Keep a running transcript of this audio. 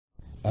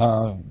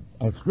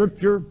a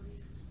scripture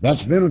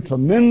that's been a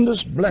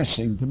tremendous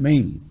blessing to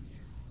me.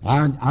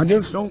 I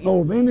just don't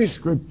know of any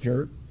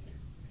scripture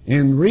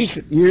in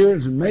recent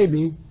years, and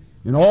maybe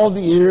in all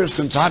the years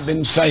since I've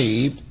been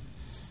saved,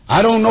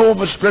 I don't know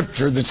of a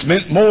scripture that's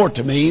meant more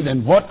to me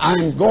than what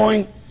I'm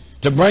going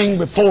to bring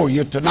before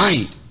you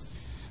tonight.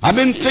 I've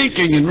been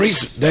thinking in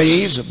recent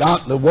days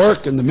about the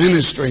work and the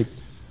ministry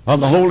of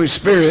the Holy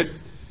Spirit.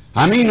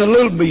 I mean, a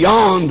little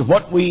beyond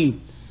what we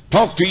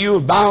talked to you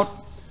about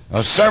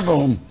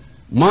several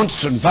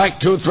months, in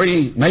fact 2 or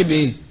 3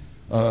 maybe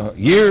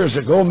years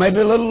ago, maybe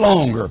a little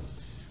longer.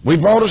 We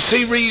brought a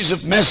series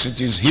of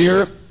messages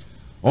here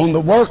on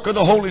the work of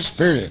the Holy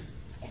Spirit,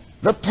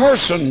 the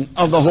person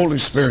of the Holy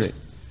Spirit,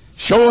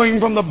 showing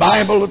from the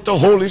Bible that the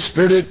Holy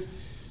Spirit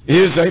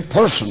is a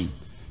person,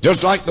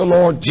 just like the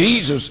Lord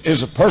Jesus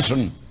is a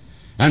person,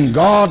 and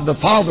God the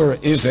Father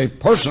is a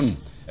person,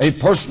 a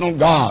personal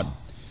God.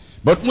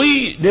 But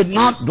we did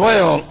not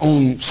dwell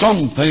on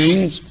some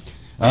things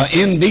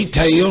in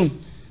detail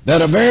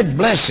that are very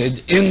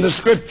blessed in the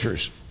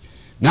Scriptures.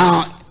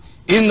 Now,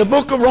 in the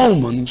book of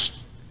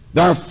Romans,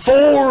 there are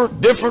 4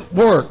 different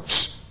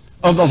works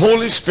of the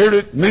Holy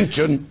Spirit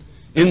mentioned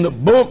in the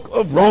book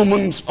of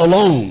Romans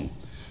alone.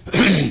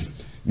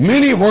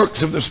 Many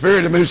works of the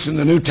Spirit are mentioned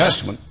in the New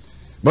Testament,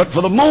 but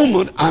for the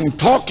moment I'm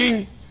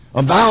talking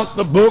about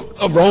the book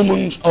of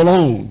Romans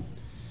alone.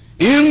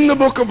 In the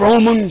book of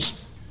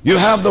Romans, you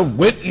have the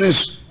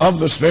witness of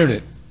the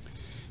Spirit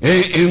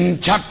in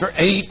chapter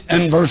 8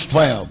 and verse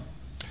 12.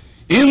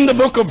 In the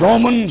book of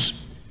Romans,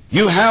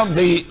 you have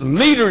the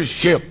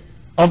leadership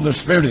of the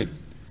Spirit,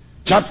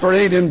 chapter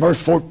 8 and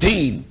verse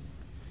 14.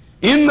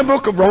 In the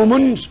book of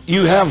Romans,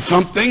 you have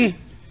something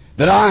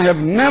that I have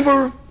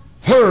never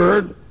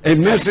heard a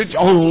message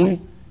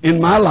on in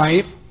my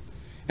life,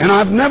 and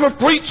I've never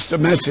preached a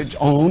message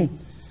on,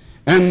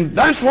 and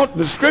that's what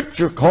the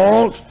Scripture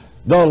calls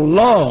the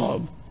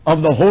love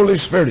of the Holy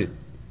Spirit.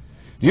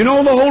 You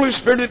know, the Holy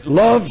Spirit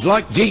loves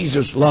like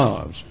Jesus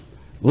loves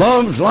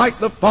like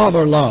the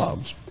Father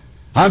loves.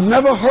 I've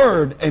never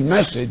heard a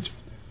message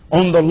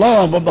on the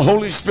love of the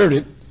Holy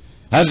Spirit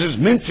as is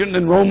mentioned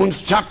in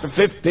Romans chapter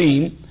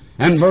 15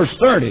 and verse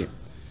 30.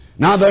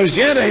 Now there's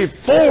yet a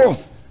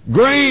 4th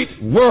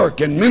great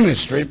work and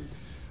ministry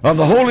of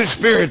the Holy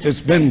Spirit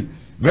that's been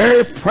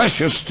very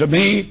precious to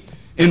me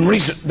in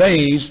recent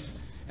days,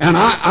 and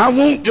I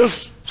want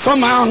just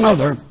somehow or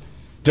another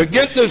to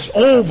get this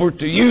over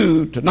to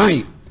you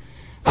tonight.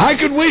 I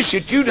could wish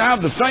that you'd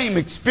have the same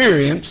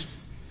experience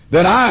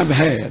that I've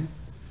had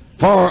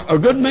for a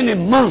good many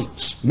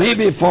months,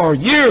 maybe for a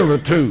year or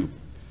 2.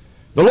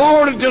 The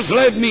Lord had just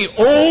led me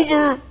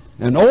over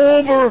and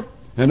over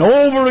and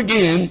over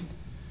again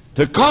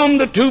to come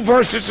to 2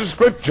 verses of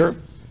Scripture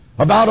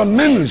about a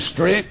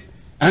ministry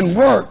and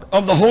work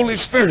of the Holy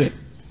Spirit.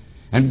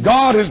 And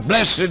God has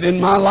blessed it in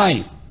my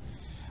life.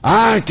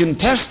 I can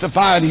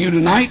testify to you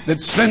tonight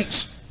that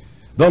since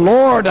the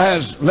Lord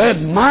has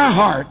led my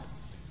heart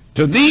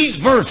to these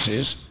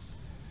verses,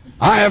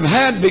 I have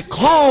had,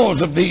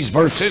 because of these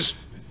verses,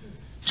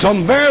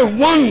 some very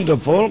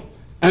wonderful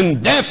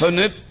and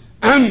definite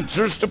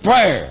answers to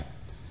prayer.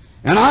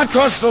 And I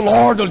trust the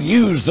Lord will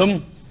use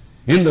them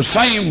in the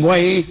same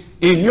way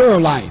in your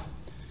life.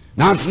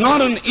 Now, it's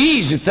not an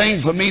easy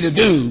thing for me to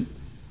do.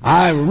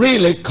 I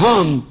really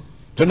come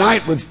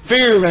tonight with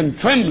fear and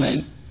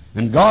trembling,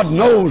 and God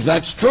knows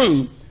that's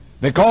true,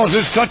 because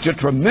it's such a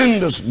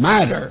tremendous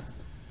matter.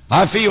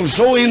 I feel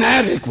so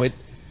inadequate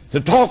to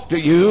talk to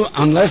you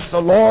unless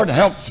the Lord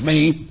helps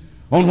me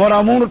on what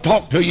I want to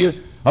talk to you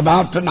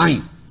about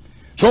tonight.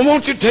 So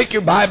won't you take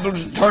your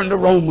Bibles and turn to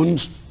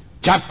Romans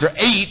chapter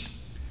 8.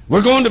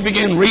 We're going to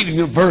begin reading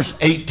at verse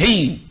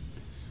 18.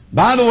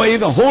 By the way,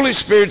 the Holy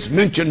Spirit's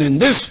mentioned in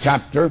this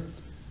chapter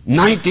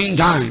 19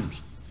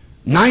 times.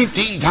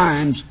 19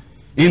 times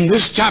in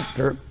this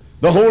chapter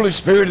the Holy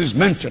Spirit is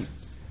mentioned.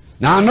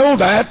 Now I know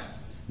that.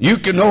 You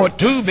can know it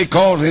too,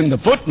 because in the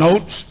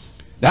footnotes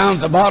down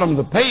at the bottom of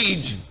the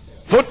page,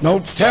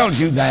 footnotes tells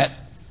you that.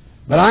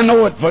 But I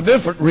know it for a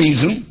different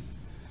reason.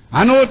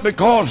 I know it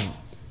because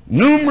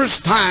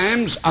numerous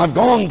times I've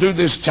gone through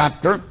this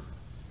chapter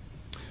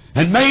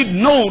and made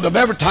note of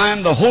every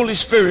time the Holy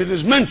Spirit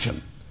is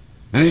mentioned.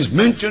 And he's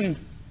mentioned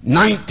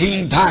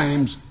 19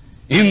 times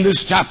in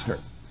this chapter.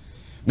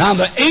 Now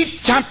the 8th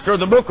chapter of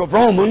the book of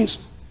Romans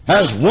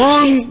has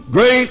one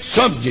great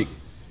subject.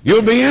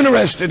 You'll be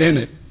interested in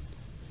it.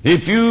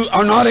 If you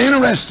are not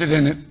interested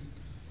in it,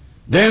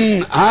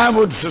 then I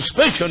would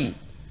suspicion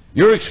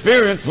your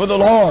experience with the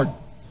Lord.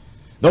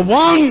 The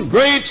one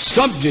great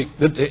subject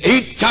that the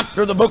 8th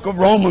chapter of the book of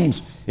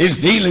Romans is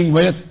dealing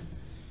with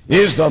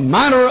is the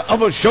matter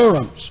of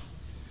assurance.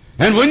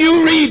 And when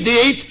you read the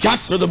 8th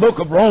chapter of the book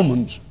of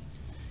Romans,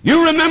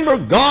 you remember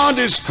God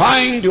is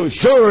trying to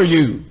assure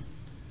you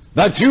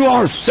that you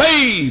are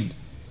saved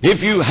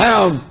if you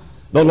have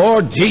the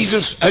Lord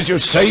Jesus as your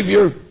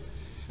Savior,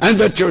 and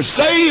that you're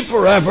saved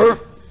forever,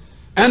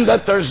 and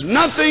that there's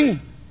nothing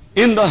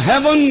in the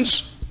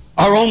heavens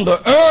or on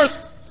the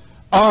earth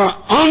or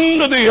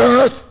under the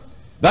earth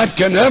that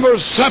can ever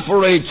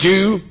separate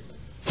you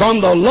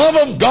from the love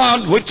of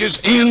God which is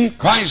in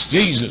Christ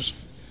Jesus.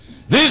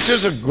 This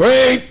is a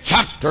great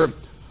chapter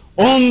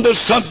on the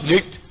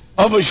subject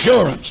of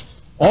assurance.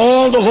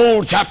 All the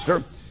whole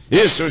chapter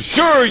is to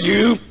assure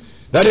you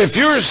that if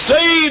you're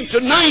saved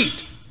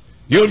tonight,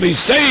 you'll be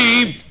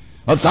saved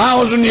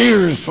 1,000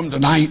 years from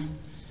tonight,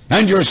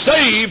 and you're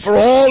saved for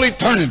all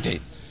eternity.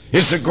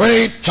 It's a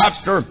great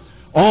chapter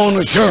on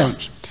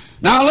assurance.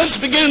 Now let's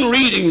begin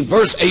reading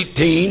verse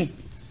 18,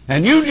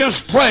 and you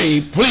just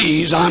pray,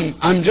 please.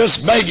 I'm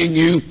just begging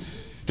you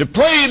to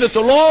pray that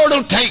the Lord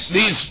will take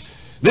this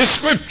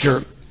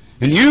scripture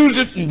and use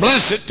it and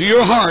bless it to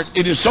your heart.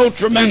 It is so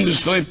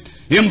tremendously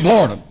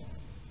important.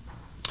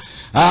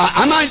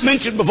 I might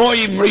mention before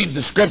you even read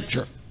the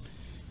scripture,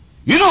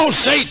 you know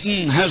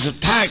Satan has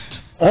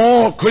attacked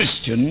all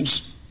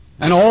Christians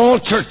and all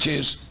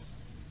churches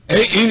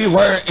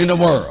anywhere in the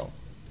world.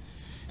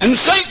 And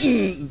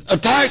Satan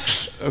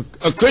attacks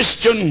a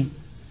Christian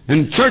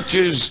and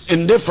churches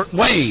in different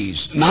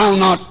ways. And I'll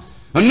not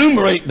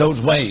enumerate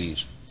those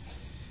ways.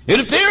 It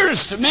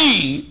appears to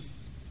me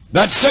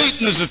that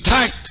Satan has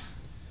attacked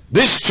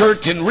this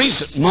church in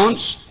recent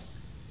months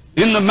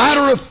in the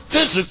matter of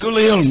physical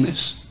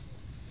illness.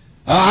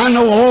 I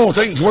know all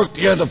things work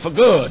together for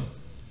good,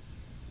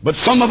 but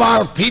some of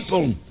our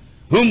people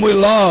whom we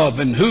love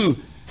and who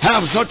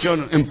have such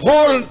an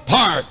important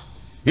part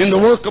in the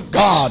work of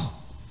God,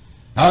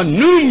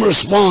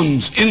 numerous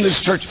ones in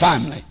this church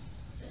family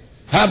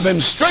have been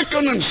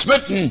stricken and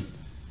smitten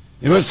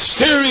with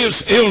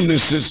serious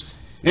illnesses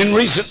in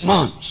recent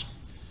months.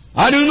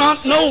 I do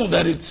not know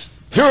that it's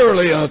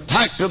purely an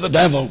attack of the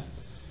devil,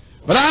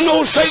 but I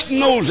know Satan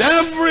knows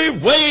every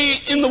way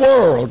in the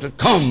world to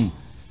come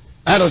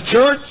at a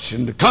church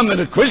and to come at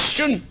a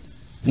Christian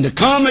and to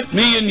come at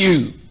me and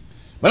you.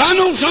 But I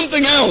know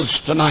something else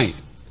tonight.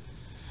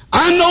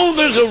 I know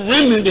there's a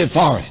remedy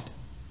for it.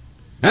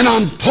 And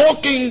I'm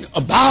talking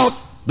about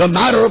the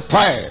matter of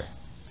prayer.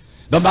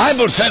 The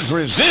Bible says,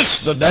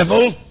 resist the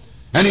devil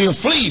and he'll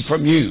flee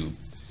from you.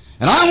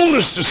 And I want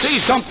us to see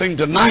something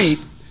tonight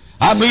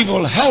I believe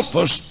will help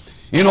us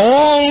in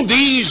all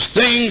these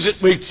things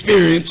that we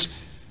experience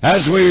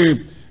as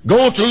we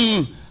go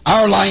through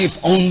our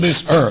life on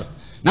this earth.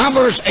 Now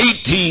verse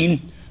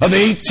 18 of the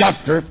 8th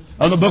chapter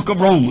of the book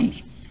of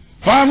Romans.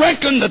 For I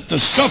reckon that the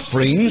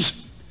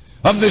sufferings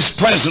of this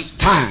present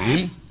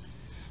time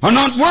are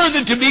not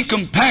worthy to be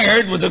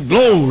compared with the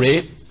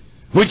glory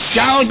which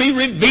shall be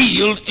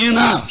revealed in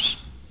us.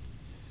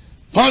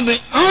 For the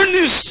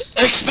earnest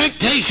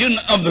expectation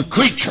of the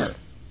creature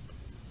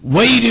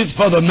waiteth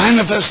for the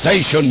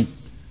manifestation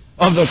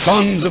of the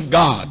sons of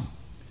God.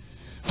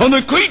 For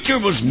the creature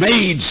was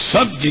made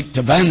subject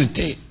to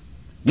vanity,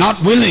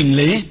 not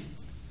willingly,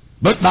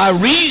 but by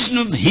reason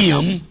of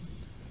him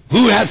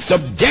who hath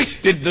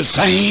subjected the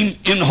same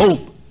in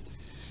hope.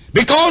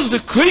 Because the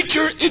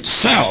creature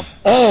itself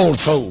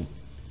also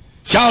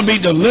shall be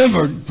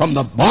delivered from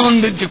the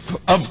bondage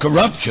of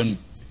corruption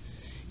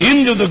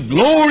into the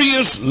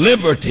glorious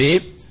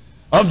liberty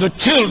of the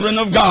children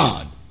of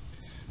God.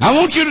 Now, I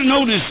want you to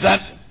notice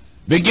that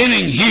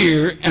beginning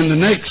here in the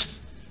next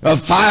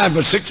 5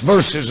 or 6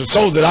 verses or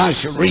so that I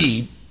shall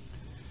read,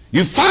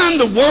 you find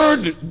the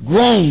word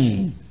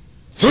groan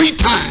 3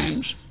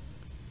 times,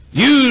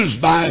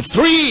 used by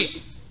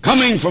 3,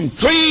 coming from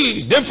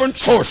 3 different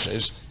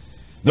sources.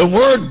 The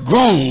word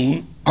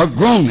groan or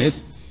groaneth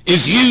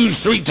is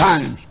used 3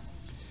 times.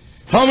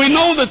 For we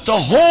know that the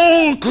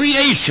whole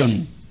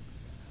creation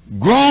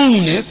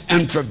groaneth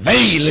and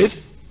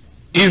travaileth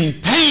in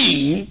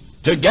pain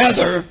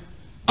together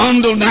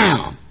until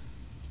now.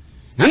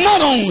 And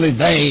not only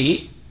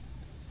they,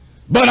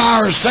 but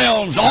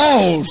ourselves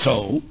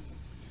also,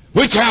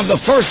 which have the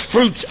first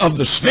fruits of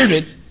the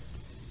Spirit,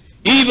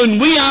 even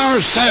we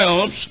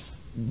ourselves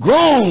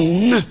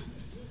groan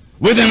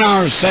within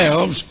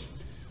ourselves,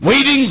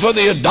 waiting for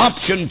the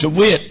adoption, to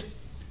wit,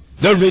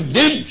 the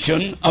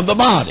redemption of the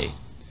body.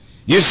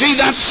 You see,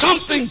 that's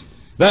something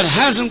that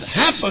hasn't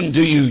happened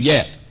to you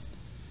yet.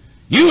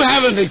 You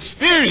haven't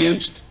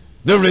experienced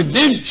the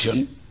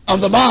redemption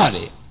of the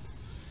body.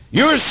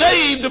 You're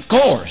saved, of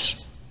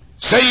course,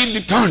 saved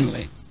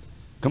eternally,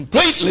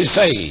 completely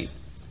saved.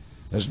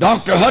 As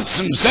Dr.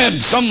 Hudson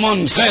said,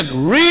 someone said,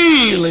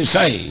 really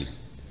saved.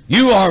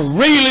 You are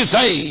really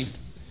saved,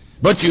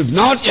 but you've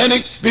not yet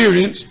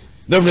experienced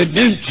the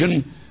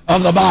redemption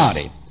of the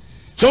body.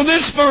 So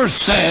this verse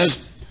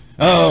says,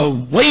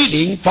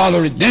 waiting for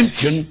the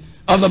redemption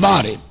of the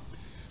body.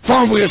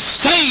 For we're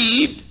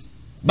saved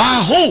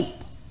by hope.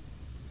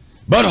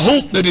 But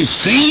hope that is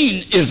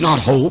seen is not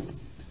hope.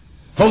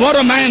 For what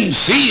a man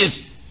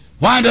seeth,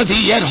 why doth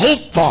he yet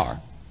hope for?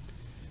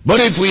 But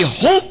if we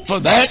hope for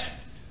that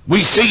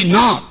we see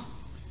not,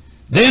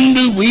 then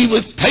do we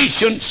with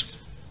patience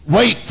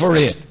wait for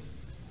it.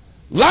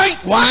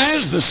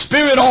 Likewise the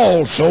Spirit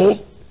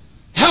also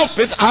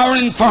helpeth our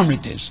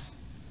infirmities.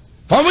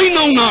 For we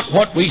know not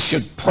what we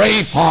should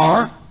pray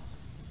for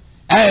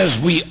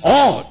as we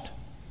ought,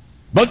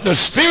 but the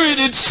Spirit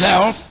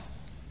itself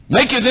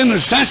maketh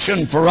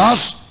intercession for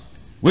us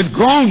with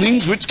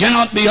groanings which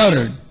cannot be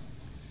uttered.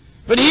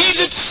 But he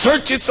that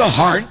searcheth the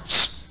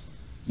hearts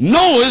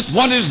knoweth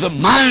what is the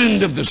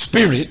mind of the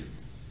Spirit,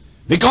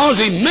 because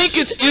he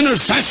maketh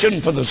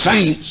intercession for the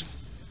saints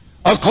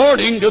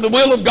according to the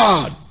will of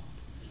God.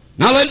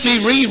 Now let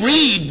me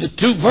reread the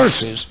two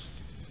verses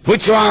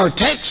which are our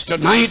text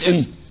tonight,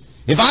 and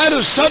if I had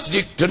a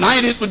subject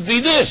tonight, it would be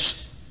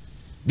this: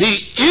 the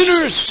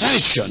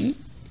intercession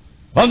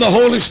of the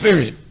Holy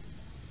Spirit.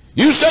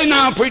 You say,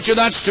 now, preacher,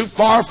 that's too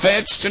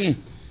far-fetched, and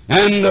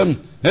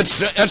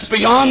that's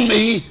beyond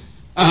me.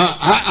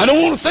 I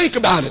don't want to think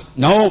about it.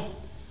 No,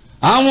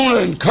 I want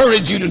to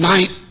encourage you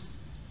tonight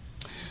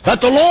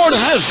that the Lord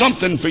has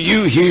something for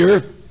you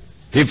here.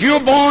 If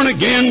you're born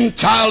again,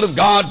 child of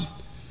God,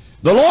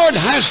 the Lord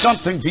has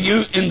something for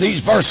you in these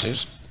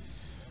verses,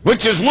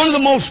 which is one of the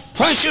most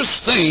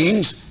precious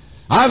things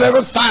I've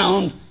ever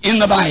found in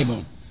the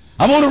Bible.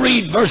 I want to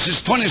read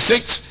verses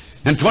 26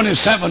 and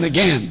 27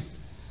 again.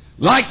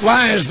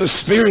 Likewise the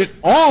Spirit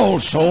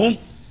also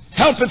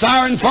helpeth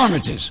our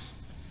infirmities.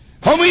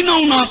 For we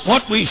know not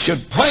what we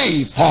should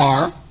pray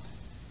for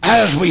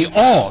as we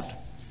ought,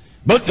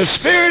 but the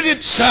Spirit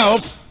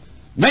itself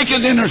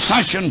maketh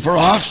intercession for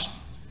us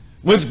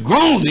with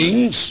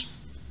groanings.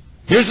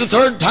 Here's the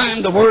third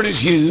time the word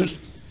is used: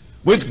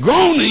 with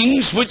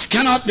groanings which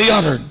cannot be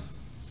uttered.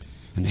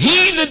 And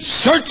he that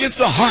searcheth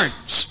the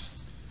hearts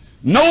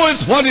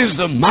knoweth what is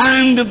the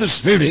mind of the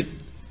Spirit,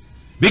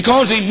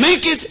 because he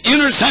maketh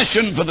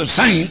intercession for the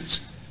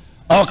saints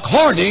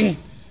according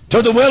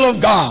to the will of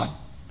God.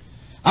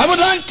 I would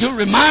like to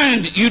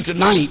remind you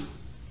tonight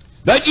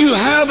that you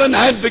have an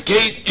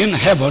advocate in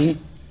heaven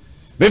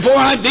before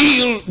I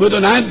deal with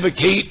an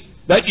advocate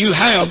that you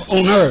have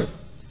on earth.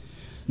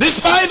 This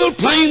Bible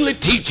plainly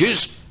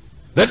teaches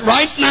that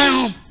right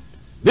now,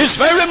 this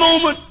very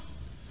moment,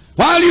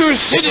 while you're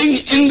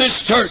sitting in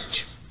this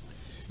church,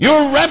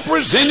 you're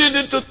represented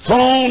at the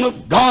throne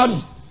of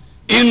God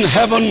in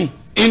heaven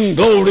in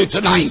glory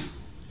tonight.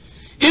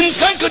 In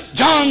 2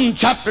 John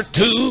chapter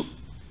 2,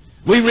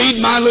 we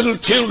read, my little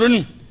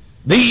children,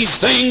 these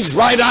things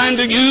write I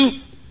unto you,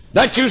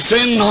 that you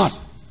sin not.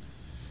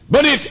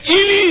 But if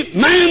any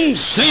man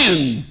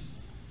sin,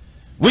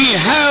 we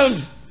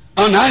have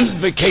an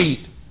advocate,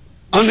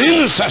 an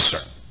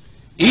intercessor,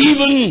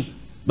 even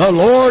the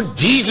Lord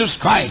Jesus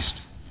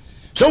Christ.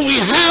 So we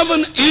have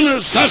an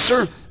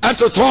intercessor at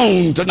the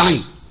throne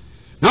tonight.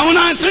 Now when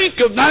I think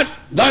of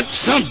that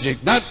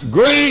subject, that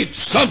great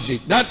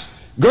subject, that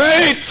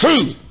great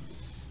truth,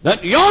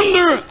 that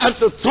yonder at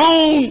the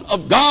throne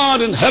of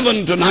God in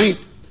heaven tonight,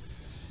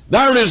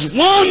 there is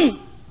one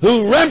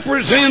who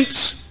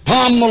represents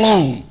Tom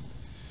Malone.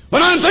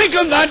 When I think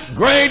of that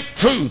great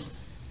truth,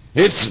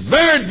 it's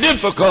very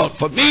difficult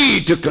for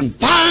me to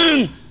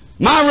confine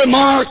my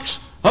remarks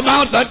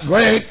about that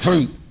great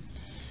truth.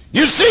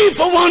 You see,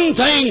 for one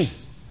thing,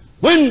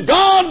 when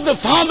God the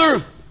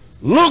Father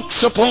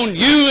looks upon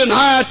you and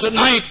I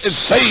tonight as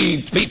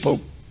saved people,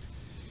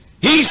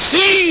 He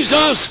sees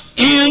us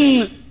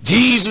in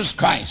Jesus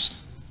Christ.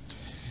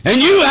 And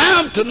you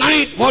have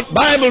tonight what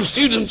Bible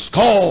students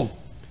call,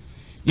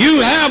 you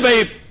have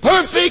a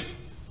perfect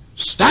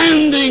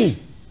standing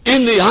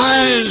in the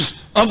eyes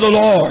of the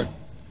Lord.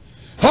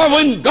 For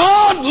when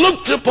God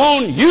looks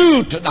upon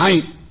you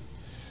tonight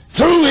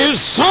through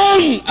His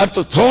Son at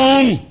the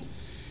throne,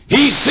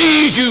 He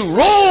sees you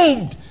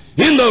robed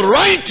in the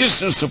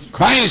righteousness of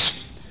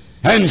Christ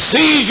and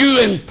sees you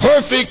in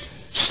perfect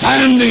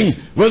standing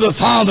with the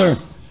Father.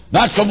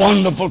 That's a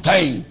wonderful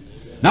thing.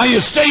 Now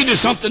you stay to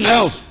something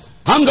else.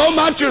 I'm talking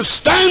about your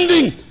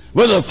standing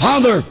with the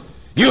Father.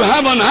 You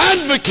have an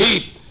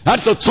advocate at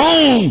the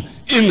throne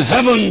in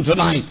heaven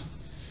tonight.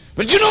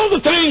 But you know the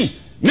thing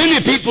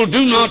many people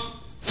do not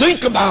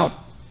think about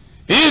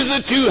is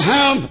that you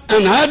have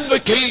an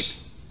advocate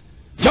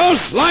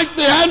just like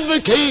the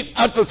advocate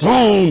at the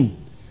throne.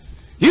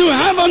 You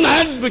have an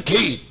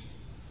advocate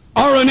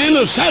or an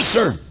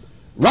intercessor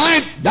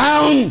right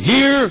down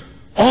here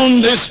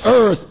on this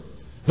earth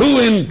who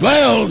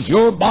indwells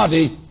your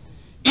body,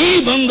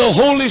 even the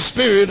Holy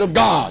Spirit of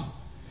God.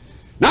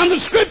 Now the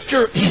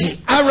scripture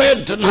I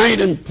read tonight,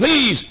 and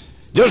please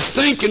just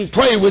think and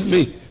pray with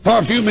me for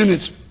a few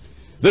minutes.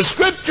 The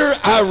scripture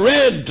I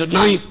read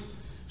tonight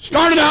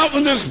started out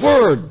with this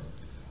word,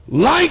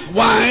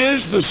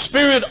 likewise the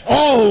Spirit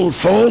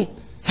also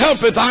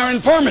helpeth our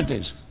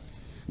infirmities.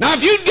 Now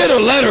if you'd get a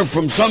letter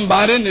from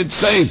somebody and it'd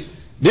say,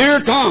 Dear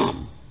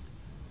Tom,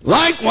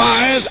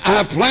 likewise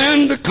I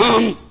plan to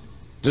come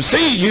to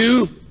see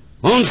you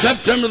on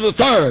September the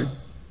 3rd.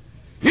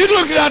 You'd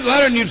look at that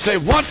letter and you'd say,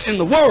 what in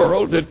the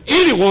world did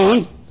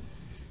anyone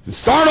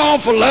start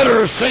off a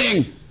letter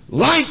saying,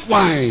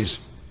 likewise,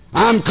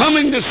 I'm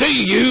coming to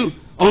see you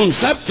on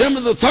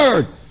September the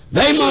 3rd.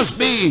 They must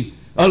be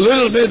a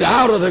little bit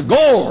out of the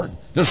gourd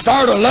to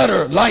start a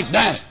letter like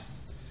that.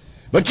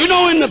 But you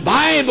know, in the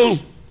Bible,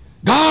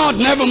 God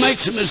never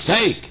makes a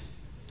mistake.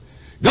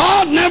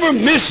 God never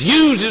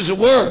misuses a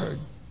word.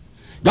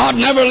 God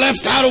never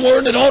left out a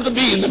word that ought to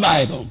be in the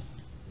Bible.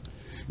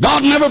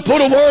 God never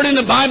put a word in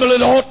the Bible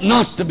that ought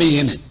not to be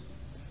in it.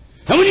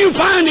 And when you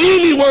find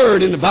any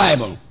word in the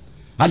Bible,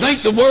 I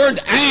think the word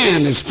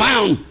 "and" is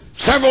found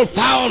several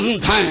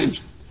thousand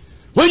times.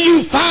 When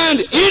you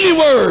find any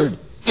word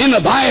in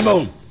the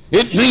Bible,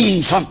 it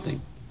means something.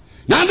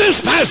 Now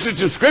this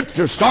passage of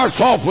Scripture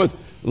starts off with,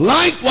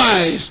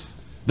 likewise,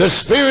 the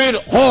Spirit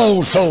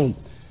also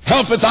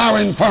helpeth our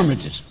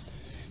infirmities.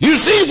 You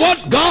see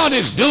what God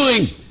is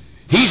doing?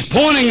 He's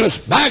pointing us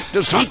back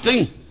to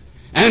something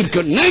and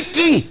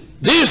connecting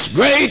this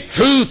great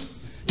truth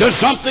to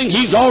something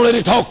He's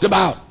already talked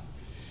about.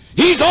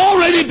 He's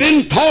already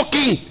been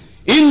talking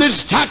in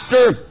this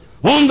chapter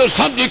on the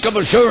subject of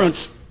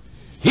assurance.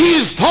 He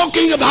is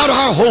talking about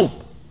our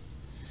hope.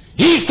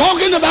 He's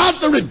talking about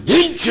the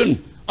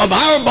redemption of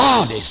our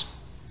bodies.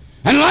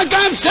 And like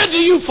I've said to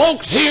you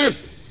folks here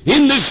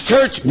in this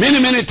church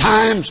many, many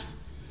times,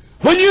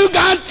 when you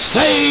got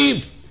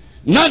saved,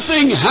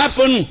 nothing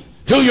happened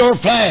to your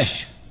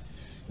flesh.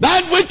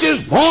 That which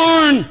is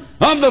born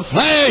of the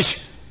flesh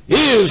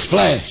is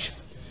flesh.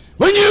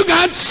 When you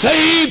got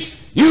saved,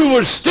 you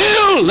were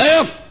still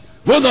left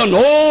with an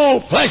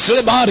old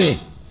fleshly body.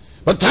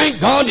 But thank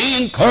God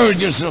He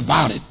encourages us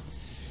about it.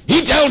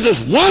 He tells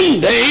us one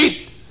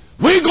day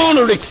we're going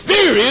to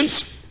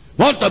experience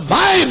what the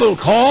Bible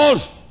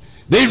calls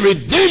the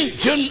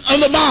redemption of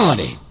the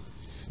body.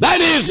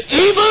 That is,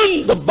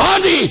 even the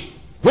body,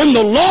 when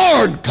the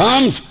Lord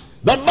comes,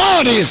 the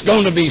body is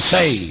going to be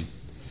saved.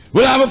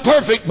 We'll have a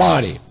perfect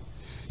body.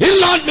 It'll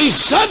not be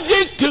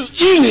subject to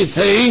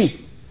anything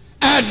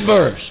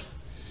adverse.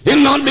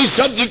 It'll not be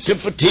subject to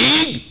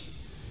fatigue.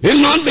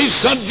 It'll not be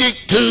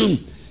subject to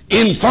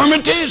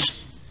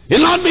infirmities.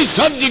 It'll not be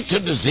subject to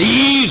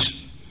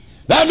disease.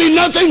 There'll be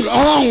nothing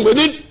wrong with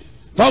it,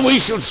 for we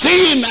shall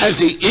see Him as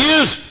He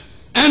is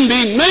and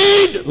be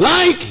made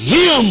like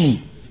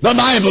Him, the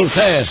Bible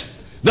says,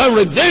 the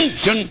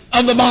redemption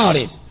of the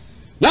body.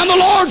 Now the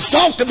Lord's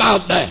talked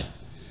about that,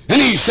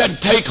 and He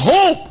said, take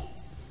hope.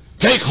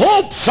 Take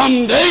hope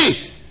someday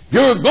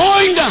you're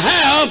going to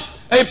have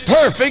a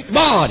perfect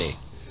body.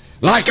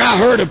 Like I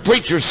heard a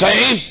preacher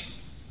say,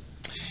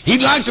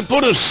 he'd like to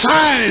put a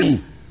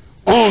sign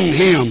on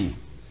him,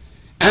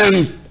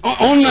 and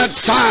on that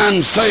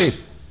sign say,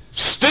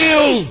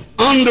 still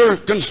under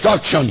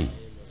construction.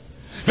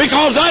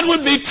 Because that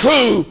would be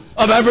true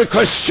of every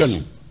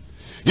Christian.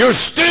 You're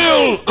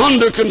still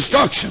under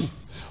construction.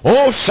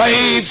 Oh,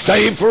 saved,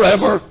 saved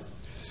forever.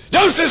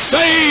 Just as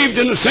saved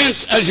in a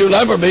sense as you'll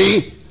ever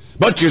be,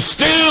 but you're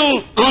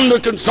still under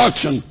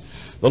construction.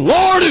 The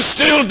Lord is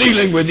still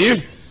dealing with you,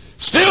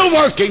 still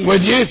working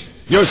with you.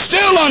 You're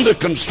still under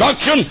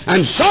construction,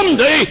 and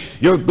someday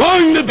you're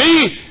going to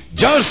be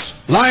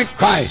just like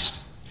Christ.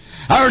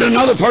 I heard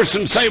another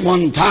person say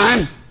one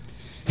time,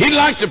 he'd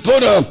like to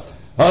put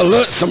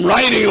some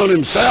writing on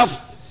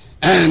himself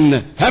and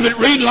have it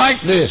read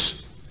like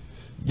this: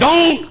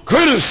 don't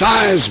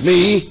criticize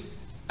me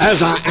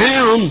as I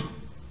am,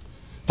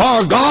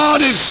 for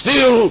God is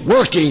still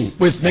working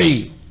with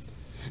me.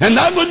 And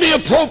that would be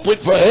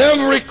appropriate for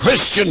every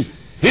Christian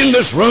in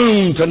this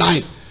room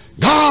tonight.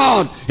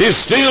 God is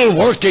still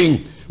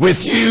working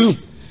with you.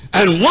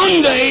 And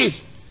one day,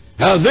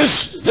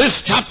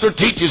 this chapter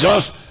teaches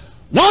us,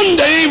 one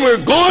day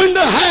we're going to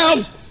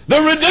have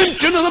the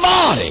redemption of the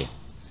body.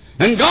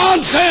 And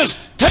God says,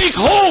 take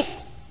hope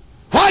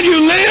while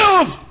you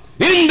live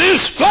in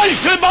this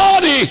fleshly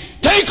body.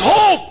 Take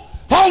hope,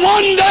 for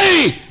one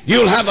day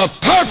you'll have a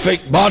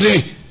perfect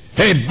body,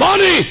 a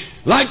body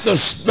like the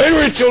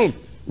spiritual,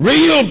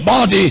 real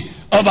body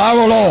of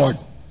our Lord.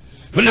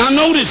 But now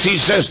notice he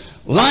says,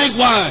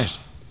 likewise.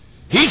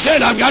 He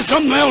said, I've got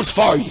something else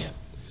for you.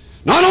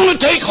 Not only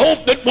take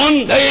hope that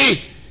one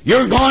day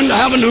you're going to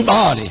have a new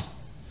body.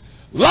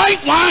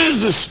 Likewise,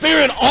 the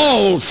Spirit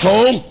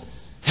also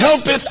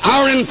helpeth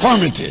our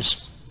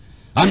infirmities.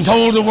 I'm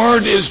told the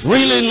word is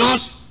really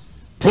not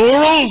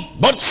plural,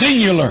 but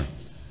singular.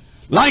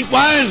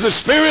 Likewise, the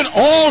Spirit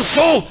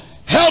also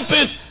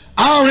helpeth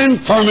our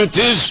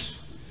infirmities,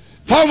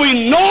 for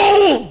we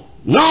know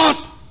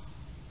not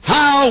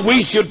how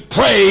we should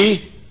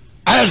pray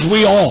as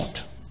we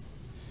ought.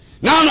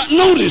 Now,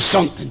 notice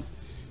something.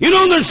 You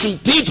know, there's some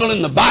people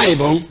in the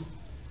Bible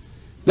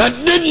that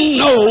didn't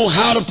know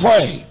how to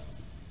pray.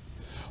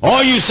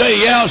 Or you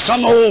say, yeah,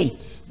 some old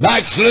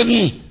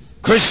backslidden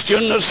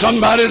Christian or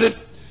somebody that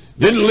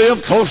didn't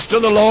live close to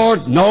the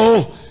Lord.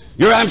 No,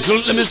 you're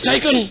absolutely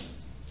mistaken.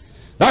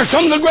 They're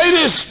some of the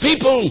greatest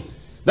people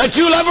that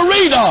you'll ever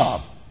read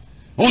of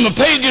on the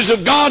pages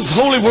of God's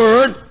holy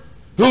word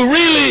who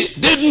really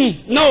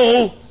didn't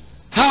know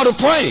how to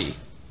pray.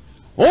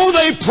 Oh,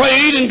 they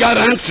prayed and got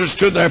answers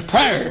to their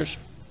prayers,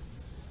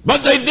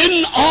 but they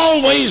didn't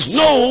always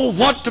know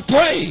what to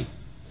pray.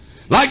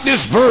 Like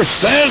this verse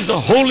says, the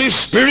Holy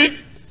Spirit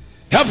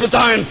helpeth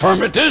our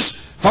infirmities,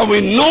 for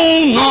we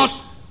know not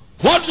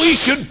what we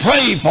should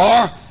pray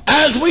for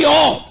as we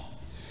ought.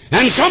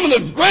 And some of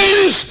the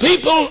greatest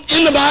people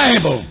in the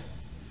Bible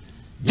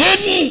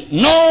didn't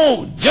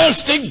know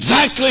just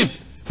exactly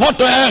what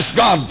to ask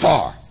God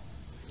for.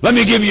 Let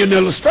me give you an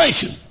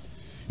illustration.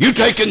 You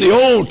take in the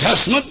Old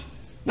Testament,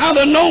 now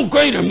there's no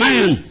greater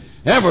man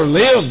ever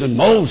lived than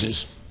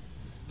Moses.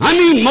 I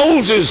mean,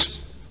 Moses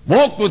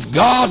walked with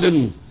God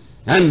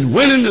and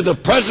went into the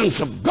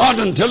presence of God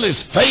until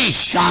his face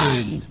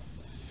shined.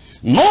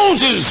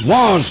 Moses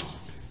was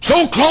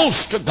so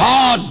close to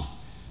God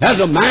as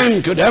a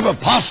man could ever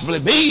possibly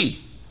be.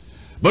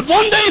 But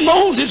one day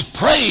Moses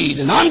prayed,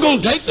 and I'm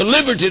going to take the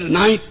liberty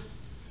tonight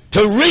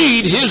to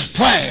read his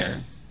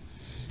prayer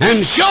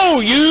and show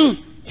you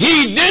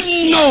he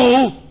didn't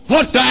know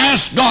what to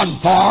ask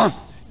God for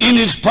in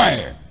his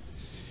prayer.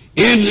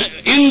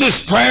 In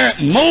this prayer,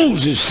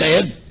 Moses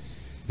said,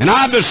 "And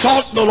I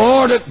besought the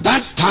Lord at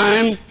that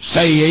time,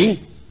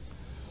 saying,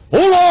 O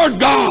Lord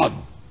God,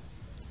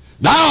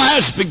 thou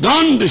hast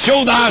begun to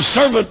show thy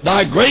servant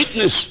thy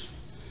greatness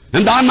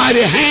and thy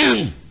mighty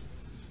hand.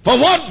 For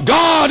what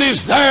God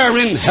is there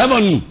in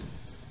heaven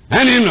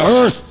and in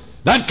earth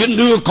that can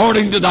do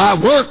according to thy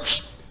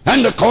works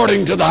and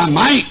according to thy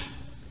might?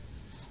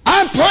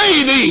 I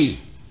pray thee."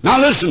 Now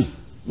listen,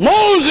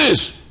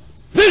 Moses,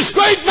 this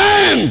great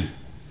man,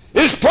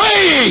 is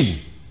praying,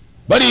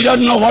 but he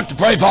doesn't know what to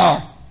pray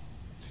for.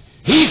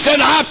 He said,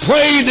 "I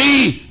pray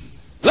thee,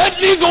 let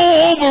me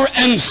go over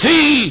and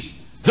see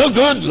the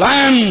good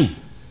land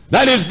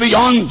that is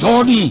beyond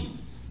Jordan,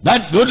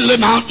 that goodly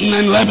mountain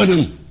in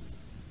Lebanon."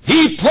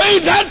 He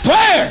prayed that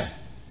prayer.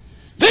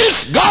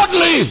 This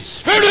godly,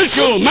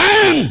 spiritual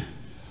man,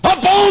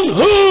 upon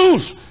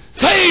whose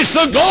face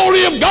the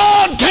glory of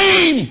God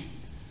came,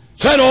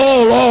 said,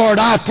 "Oh Lord,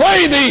 I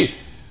pray thee,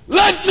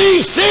 let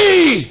me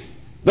see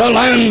the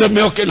land of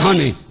milk and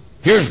honey."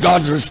 Here's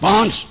God's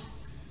response.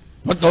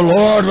 "But the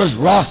Lord was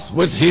wroth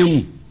with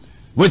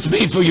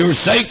me for your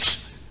sakes,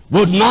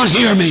 would not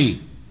hear me.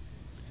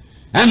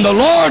 And the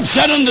Lord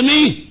said unto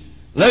me,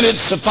 Let it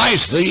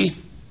suffice thee.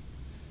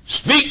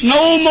 Speak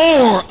no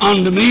more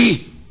unto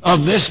me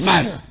of this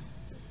matter."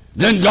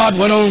 Then God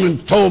went on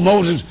and told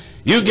Moses,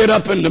 "You get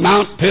up into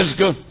Mount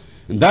Pisgah,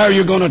 and there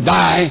you're going to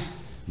die.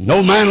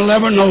 No man will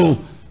ever know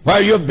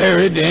where you're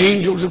buried. The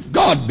angels of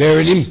God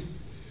buried him."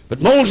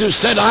 But Moses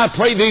said, "I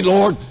pray thee,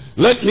 Lord,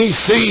 let me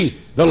see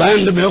the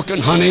land of milk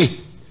and honey.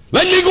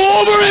 Let me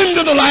go over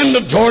into the land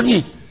of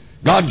Jordan."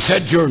 God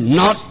said, "You're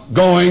not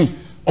going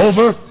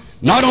over.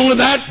 Not only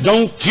that,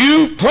 don't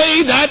you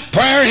pray that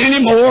prayer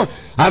anymore.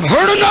 I've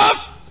heard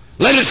enough.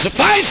 Let it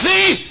suffice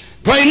thee.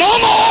 Pray no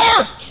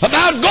more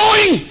about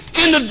going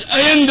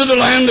into the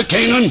land of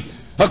Canaan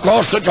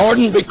across the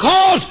Jordan,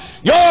 because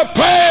your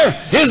prayer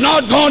is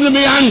not going to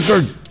be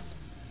answered."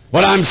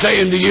 What I'm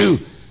saying to you,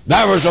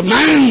 there was a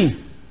man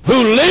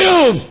who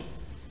lived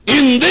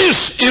in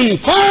this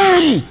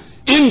infirm,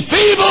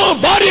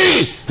 enfeebled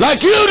body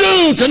like you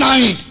do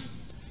tonight,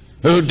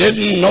 who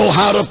didn't know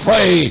how to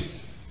pray,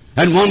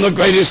 and one of the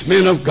greatest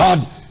men of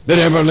God that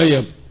ever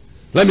lived.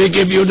 Let me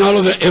give you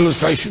another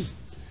illustration.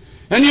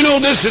 And you know,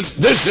 this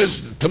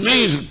is to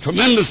me is a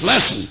tremendous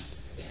lesson.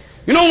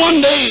 You know,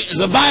 one day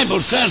the Bible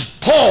says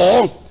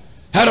Paul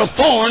had a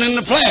thorn in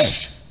the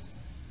flesh.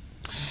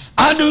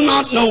 I do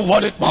not know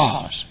what it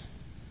was.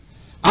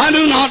 I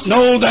do not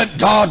know that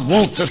God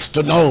wants us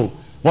to know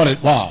what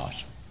it was.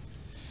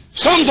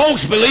 Some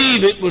folks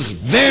believe it was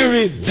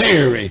very,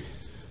 very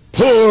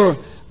poor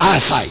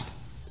eyesight.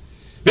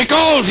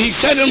 Because he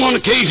said on one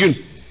occasion,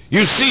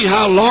 "You see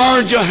how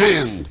large a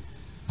hand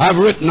I've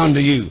written unto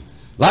you,"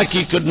 like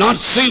he could not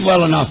see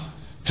well enough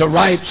to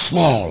write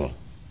small.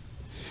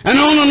 And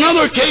on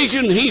another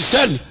occasion he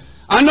said,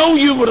 "I know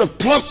you would have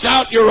plucked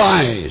out your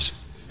eyes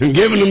and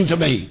given them to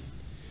me."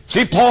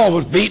 See, Paul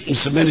was beaten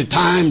so many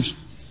times.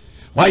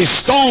 Why, he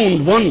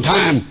stoned one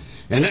time,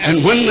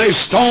 and when they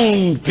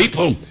stoned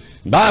people,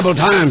 in Bible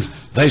times,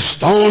 they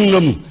stoned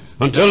them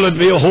until there'd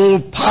be a whole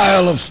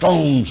pile of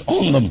stones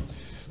on them.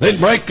 They'd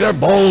break their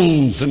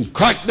bones and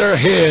crack their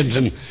heads,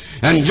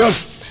 and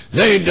just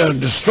they'd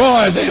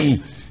destroy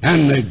them,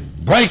 and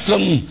they'd break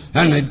them,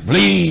 and they'd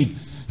bleed.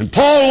 And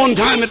Paul one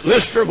time at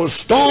Lystra was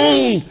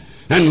stoned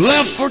and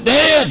left for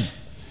dead.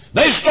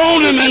 They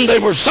stoned him and they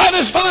were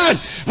satisfied.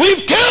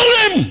 We've killed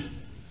him.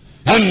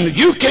 And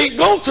you can't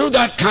go through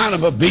that kind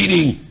of a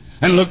beating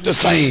and look the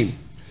same.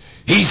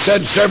 He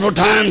said several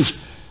times,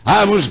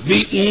 "I was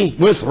beaten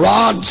with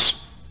rods,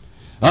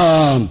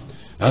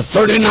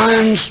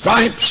 39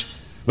 stripes,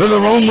 with a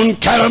Roman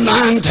cat of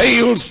 9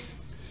 tails."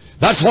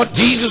 That's what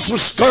Jesus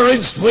was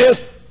scourged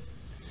with.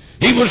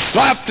 He was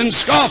slapped and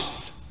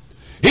scoffed.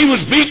 He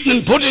was beaten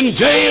and put in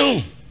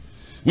jail.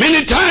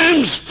 Many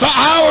times for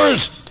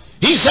hours,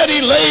 he said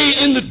he lay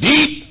in the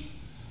deep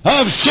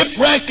of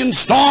shipwreck and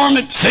storm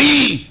at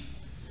sea.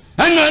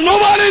 And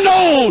nobody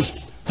knows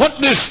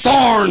what this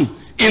thorn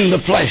in the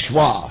flesh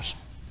was.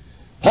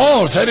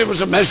 Paul said it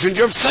was a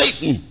messenger of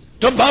Satan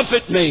to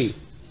buffet me.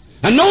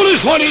 And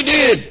notice what he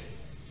did.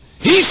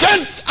 He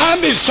said, "I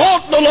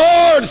besought the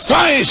Lord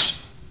thrice."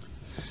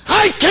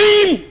 I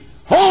came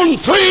on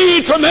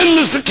 3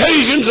 tremendous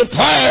occasions of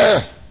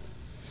prayer.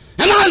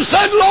 And I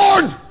said,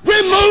 "Lord,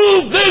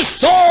 remove this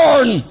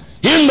thorn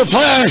in the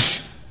flesh.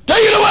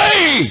 Take it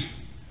away."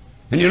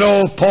 And you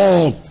know,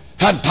 Paul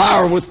had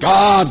power with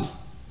God.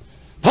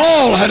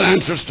 Paul had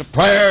answers to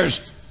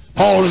prayers.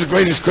 Paul is the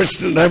greatest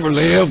Christian that ever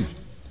lived.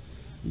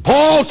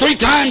 Paul 3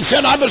 times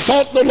said, I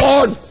besought the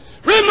Lord,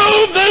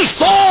 remove this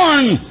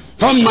thorn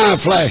from my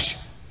flesh.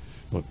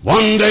 But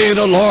one day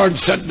the Lord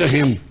said to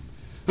him,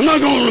 I'm not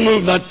going to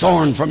remove that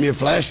thorn from your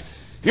flesh.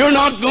 You're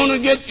not going to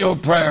get your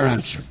prayer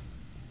answered.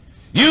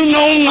 You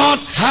know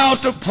not how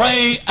to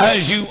pray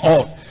as you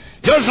ought.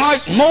 Just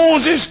like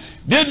Moses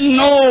didn't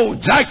know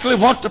exactly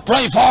what to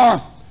pray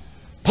for,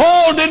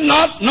 Paul did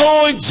not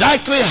know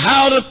exactly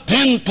how to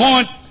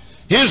pinpoint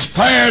his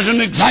prayers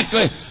and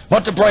exactly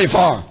what to pray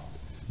for.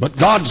 But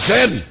God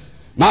said,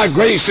 my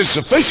grace is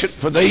sufficient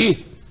for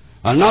thee.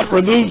 I'll not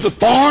remove the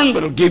thorn,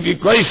 but I'll give you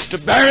grace to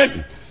bear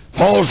it.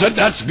 Paul said,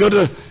 that's good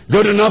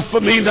enough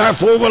for me.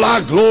 Therefore will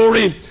I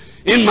glory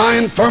in my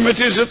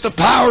infirmities, that the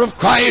power of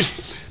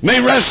Christ may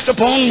rest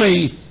upon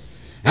me.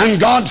 And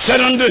God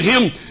said unto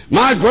him,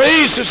 my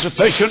grace is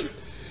sufficient,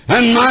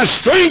 and my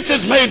strength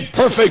is made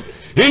perfect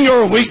in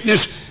your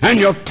weakness, and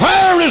your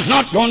prayer is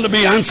not going to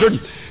be answered.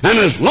 And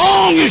as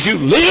long as you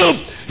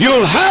live,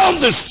 you'll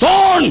have this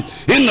thorn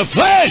in the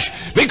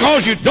flesh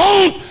because you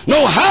don't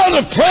know how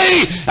to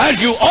pray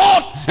as you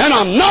ought, and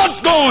I'm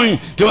not going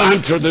to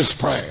answer this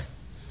prayer.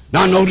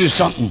 Now notice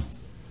something.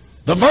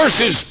 The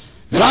verses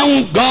that I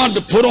want God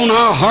to put on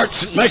our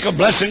hearts and make a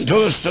blessing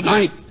to us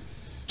tonight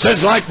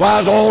says,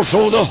 likewise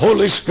also the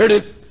Holy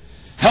Spirit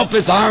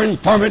helpeth our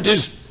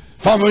infirmities,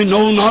 for we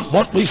know not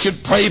what we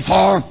should pray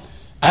for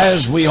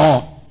as we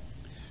ought.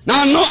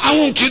 Now I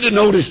want you to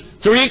notice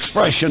 3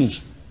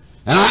 expressions,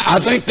 and I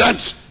think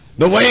that's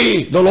the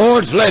way the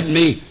Lord's led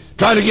me,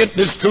 try to get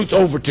this truth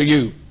over to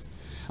you.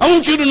 I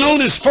want you to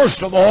notice,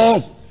 first of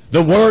all,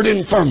 the word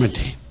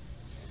infirmity.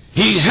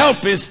 He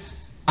helpeth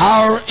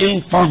our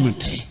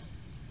infirmity.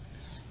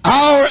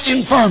 Our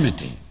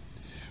infirmity.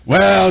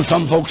 Well,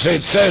 some folks say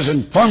it says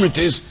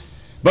infirmities,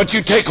 but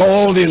you take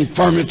all the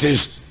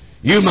infirmities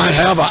you might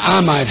have or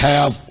I might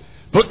have,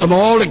 put them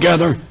all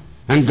together,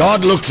 and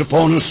God looks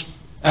upon us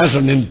as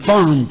an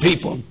infirm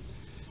people.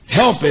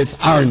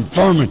 Helpeth our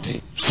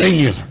infirmity,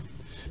 singular.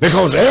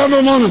 Because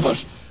every one of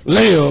us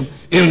live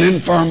in an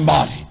infirm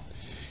body.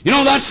 You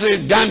know, that's the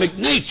Adamic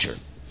nature.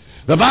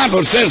 The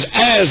Bible says,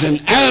 as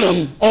in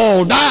Adam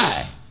all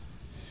die.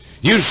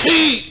 You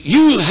see,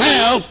 you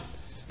have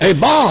a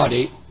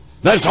body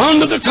that's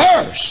under the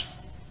curse.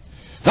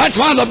 That's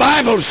why the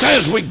Bible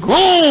says we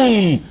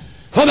groan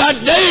for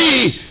that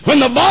day when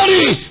the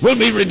body will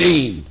be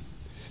redeemed.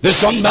 There's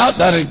something about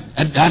that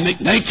Adamic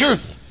nature.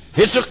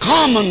 It's a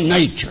common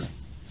nature.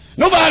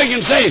 Nobody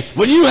can say,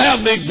 well, you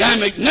have the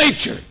Adamic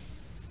nature,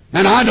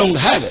 and I don't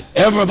have it.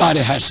 Everybody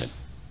has it.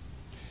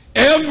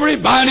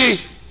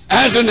 Everybody,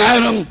 as in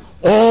Adam,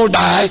 all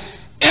die.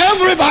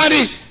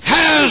 Everybody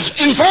has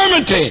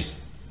infirmity.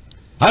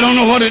 I don't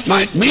know what it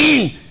might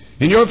mean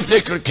in your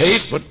particular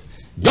case, but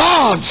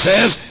God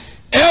says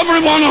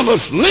every one of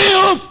us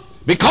live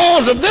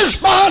because of this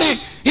body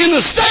in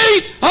a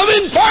state of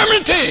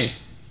infirmity.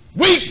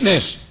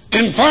 Weakness,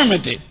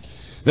 infirmity.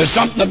 There's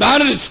something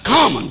about it, it's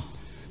common.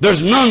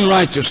 There's none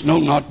righteous, no,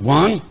 not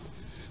one.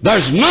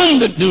 There's none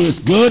that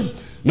doeth good,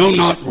 no,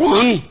 not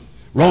one.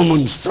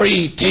 Romans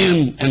 3,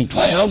 10, and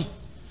 12.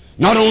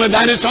 Not only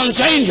that, it's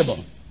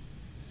unchangeable.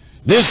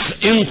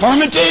 This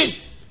infirmity,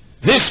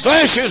 this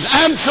flesh is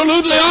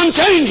absolutely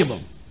unchangeable.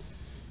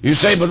 You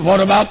say, but what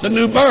about the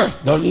new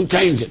birth? Doesn't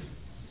change it.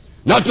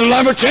 Nothing will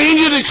ever change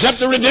it except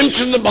the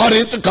redemption of the body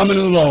at the coming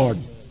of the Lord.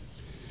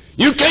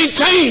 You can't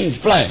change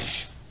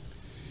flesh.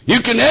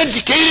 You can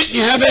educate it and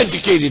you have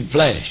educated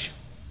flesh.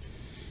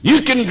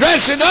 You can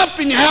dress it up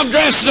and you have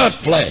dressed up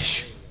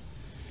flesh.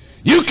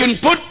 You can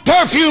put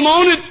perfume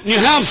on it and you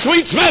have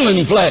sweet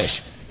smelling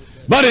flesh.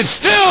 But it's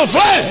still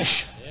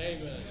flesh.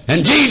 Amen.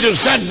 And Jesus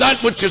said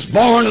that which is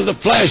born of the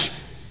flesh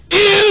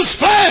is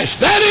flesh.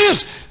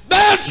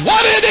 That's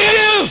what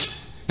it is.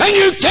 And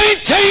you can't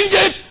change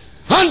it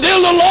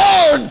until the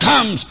Lord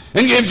comes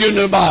and gives you a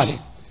new body.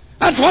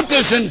 That's what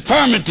this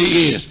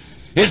infirmity is.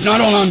 It's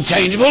not only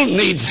unchangeable, it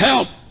needs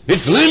help.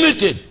 It's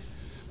limited.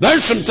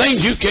 There's some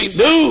things you can't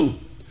do.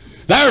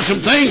 There are some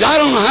things I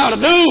don't know how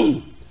to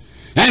do.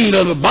 And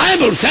the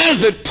Bible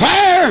says that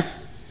prayer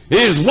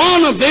is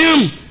one of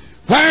them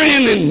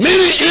wherein in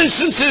many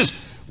instances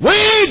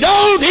we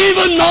don't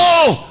even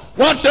know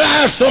what to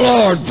ask the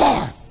Lord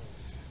for.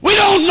 We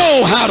don't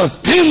know how to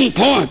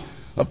pinpoint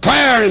a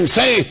prayer and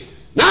say,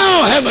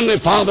 now, Heavenly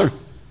Father,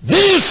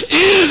 this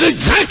is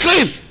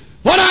exactly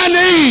what I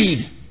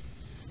need.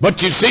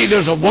 But you see,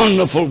 there's a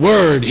wonderful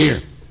word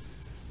here.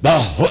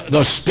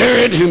 The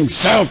Spirit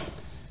Himself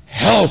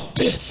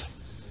helpeth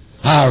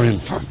our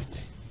infirmity.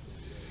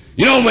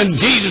 You know, when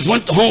Jesus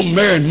went to home,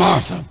 Mary and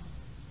Martha,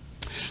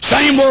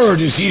 same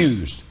word is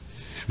used.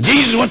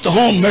 Jesus went to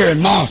home, Mary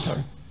and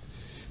Martha.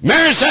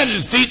 Mary sat at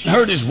His feet and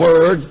heard His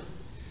word.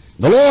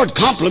 The Lord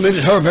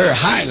complimented her very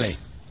highly.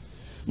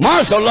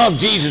 Martha loved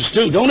Jesus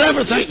too. Don't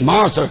ever think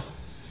Martha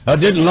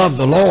didn't love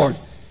the Lord.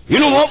 You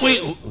know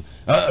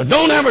what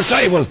don't ever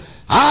say, well,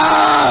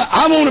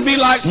 I want to be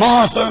like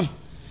Martha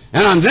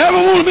and I never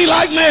want to be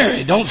like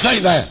Mary. Don't say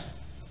that.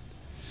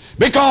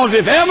 Because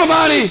if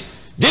everybody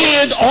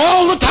did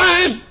all the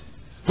time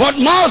what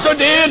Martha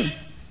did,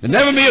 There'd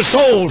never be a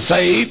soul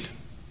saved.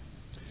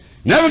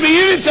 Never be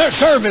any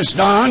service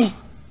done.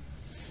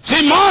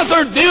 See,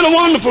 Martha did a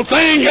wonderful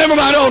thing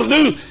everybody ought to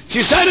do.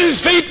 She sat at his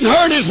feet and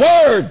heard his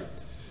word.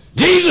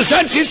 Jesus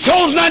said she's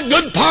chosen that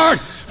good part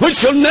which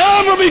shall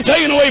never be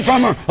taken away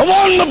from her. A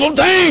wonderful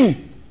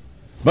thing.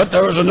 But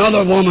there was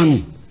another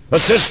woman, a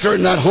sister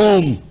in that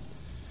home.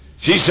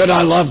 She said,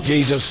 I love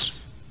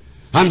Jesus.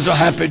 I'm so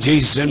happy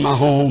Jesus is in my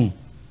home.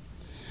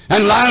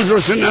 And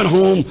Lazarus in that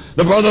home,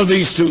 the brother of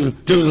these two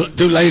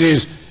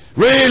ladies,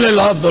 really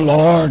loved the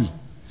Lord.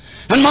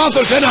 And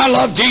Martha said, I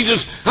love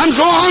Jesus. I'm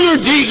so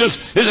honored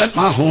Jesus is at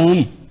my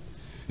home.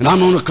 And I'm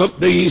going to cook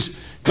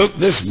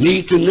this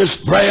meat and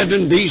this bread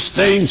and these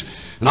things.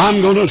 And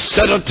I'm going to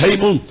set a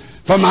table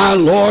for my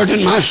Lord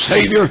and my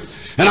Savior.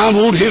 And I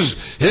want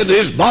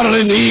his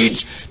bodily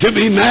needs to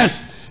be met.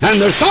 And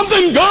there's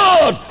something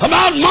good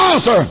about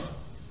Martha.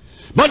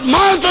 But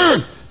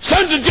Martha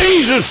said to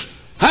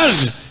Jesus,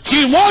 as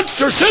she watched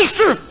her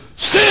sister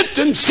sit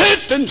and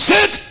sit and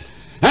sit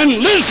and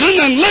listen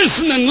and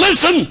listen and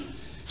listen,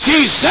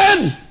 she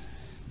said,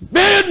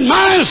 bid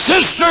my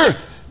sister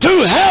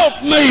to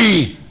help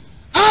me.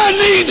 I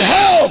need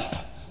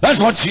help.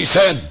 That's what she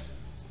said.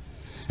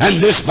 And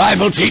this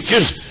Bible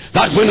teaches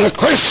that when a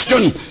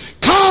Christian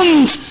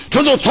comes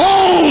to the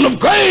throne of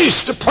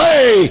grace to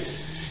pray,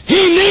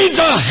 he needs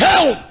a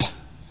help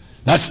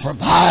that's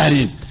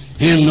provided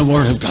in the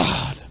Word of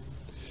God.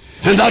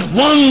 And that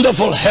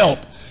wonderful help,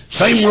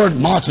 same word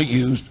Martha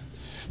used,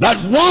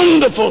 that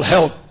wonderful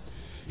help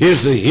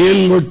is the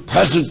inward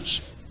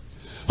presence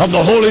of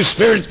the Holy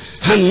Spirit,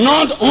 and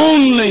not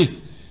only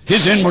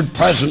his inward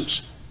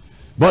presence,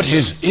 but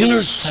his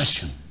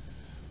intercession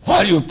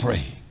while you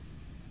pray.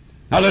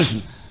 Now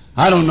listen,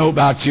 I don't know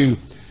about you.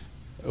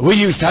 We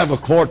used to have a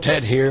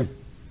quartet here,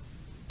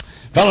 a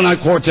fellow in that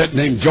quartet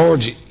named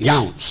George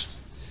Younce.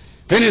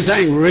 If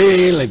anything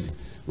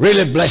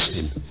really blessed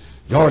him,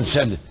 George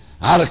said,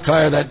 I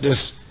declare that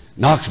just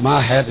knocks my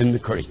hat in the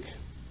creek.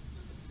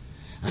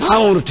 And I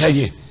want to tell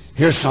you,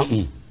 here's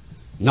something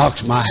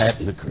knocks my hat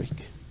in the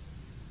creek.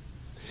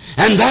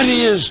 And that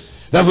is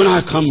that when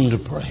I come to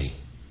pray,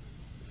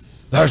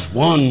 there's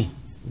one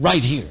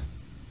right here,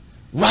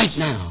 right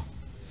now,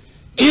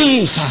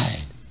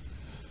 inside,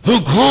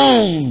 who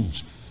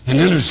groans and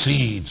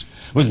intercedes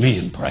with me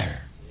in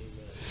prayer.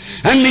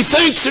 And he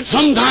thinks that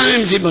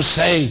sometimes he must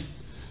say,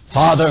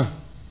 Father,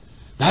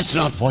 that's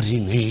not what he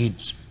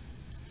needs.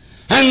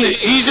 And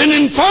he's in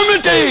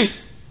infirmity.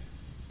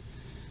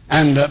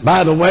 And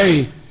by the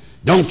way,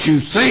 don't you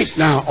think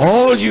now,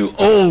 all you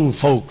old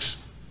folks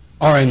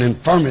are in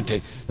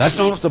infirmity. That's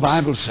not what the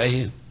Bible's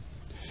saying.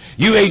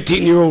 You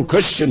 18-year-old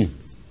Christian,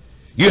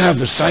 you have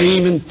the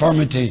same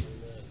infirmity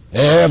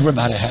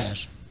everybody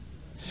has.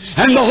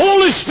 And the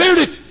Holy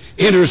Spirit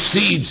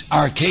intercedes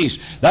our case.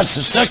 That's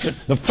the second.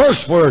 The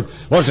first word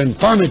was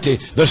infirmity.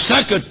 The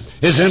second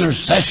is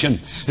intercession.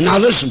 And now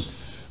listen,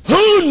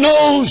 who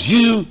knows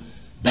you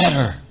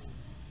better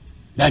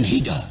than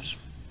he does?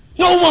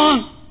 No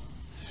one.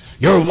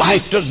 Your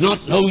wife does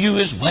not know you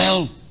as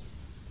well.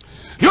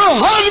 Your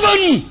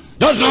husband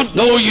does not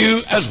know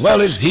you as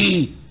well as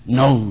he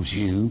knows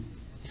you.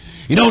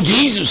 You know,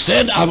 Jesus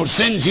said, I will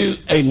send you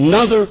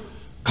another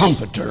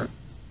comforter,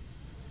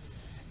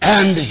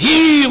 and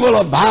he will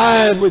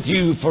abide with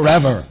you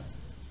forever.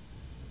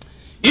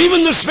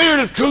 Even the Spirit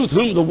of truth,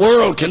 whom the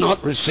world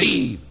cannot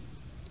receive,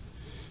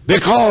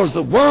 because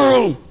the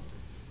world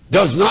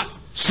does not,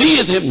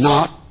 seeth him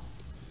not,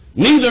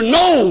 neither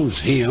knows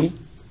him,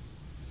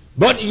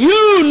 but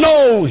you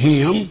know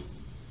him,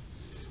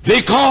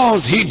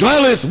 because he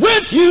dwelleth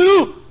with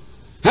you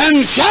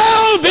and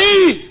shall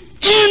be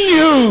in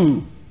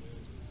you.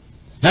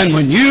 And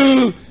when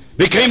you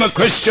became a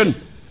Christian,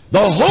 the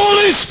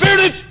Holy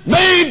Spirit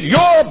made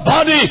your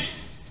body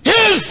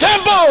his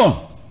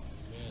temple.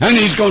 And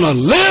he's going to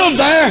live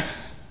there.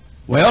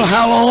 Well,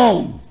 how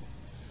long?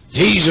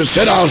 Jesus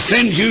said, I'll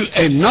send you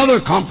another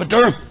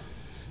comforter,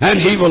 and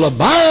he will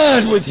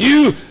abide with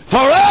you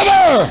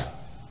forever.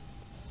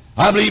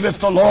 I believe if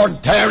the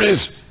Lord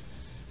tarries,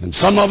 and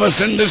some of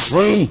us in this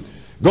room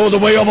go the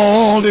way of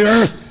all the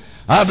earth,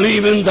 I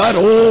believe in that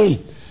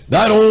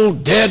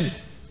old dead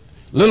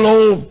little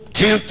old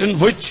tent in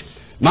which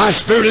my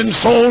spirit and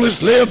soul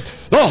has lived.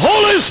 The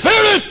Holy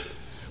Spirit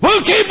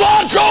will keep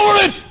watch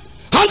over it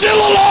until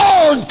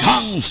the Lord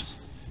comes,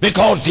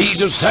 because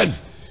Jesus said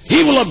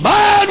he will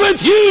abide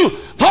with you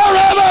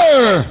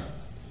forever.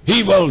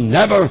 He will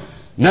never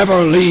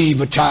leave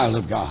a child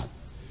of God.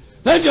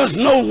 There's just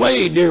no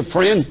way, dear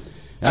friend,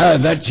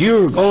 that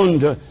you're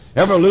going to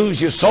ever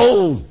lose your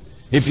soul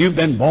if you've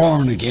been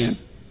born again.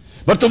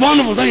 But the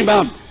wonderful thing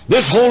about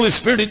this Holy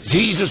Spirit,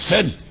 Jesus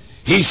said,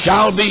 he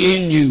shall be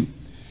in you.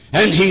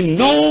 And he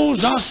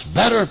knows us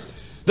better.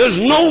 There's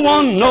no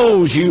one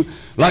knows you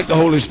like the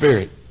Holy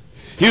Spirit.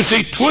 You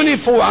see,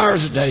 24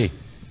 hours a day,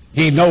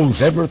 he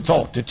knows every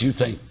thought that you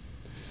think.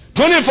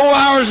 24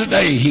 hours a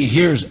day, he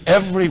hears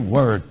every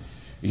word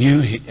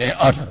you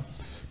utter.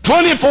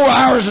 24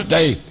 hours a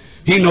day,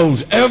 he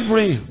knows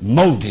every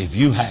motive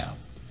you have.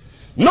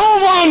 No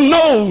one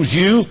knows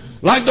you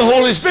like the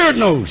Holy Spirit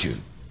knows you.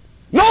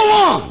 No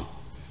one.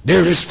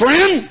 Dearest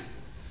friend,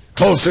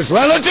 closest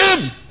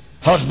relative,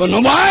 husband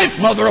and wife,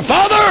 mother or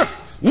father,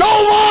 no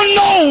one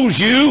knows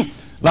you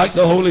like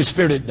the Holy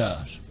Spirit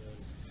does.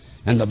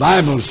 And the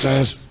Bible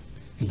says,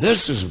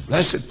 this is a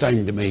blessed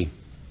thing to me,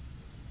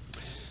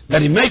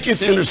 that He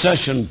maketh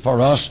intercession for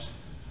us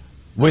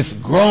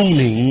with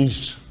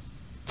groanings.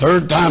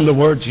 Third time the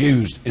word's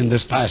used in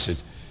this passage.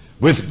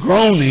 With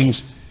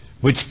groanings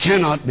which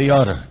cannot be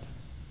uttered.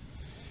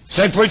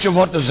 Say, preacher,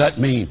 what does that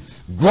mean?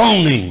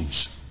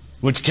 Groanings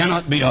which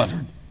cannot be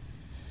uttered.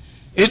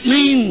 It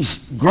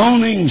means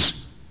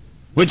groanings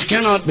which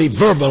cannot be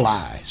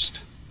verbalized,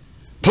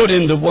 put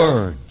into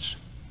words.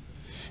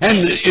 And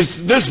it's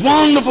this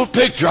wonderful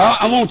picture.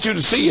 I want you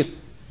to see it.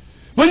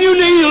 When you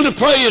kneel to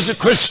pray as a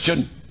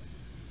Christian,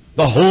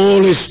 the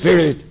Holy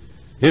Spirit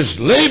is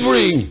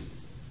laboring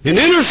in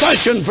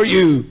intercession for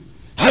you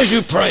as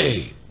you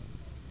pray.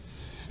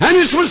 And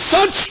it's with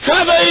such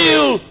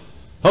travail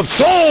of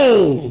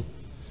soul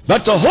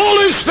that the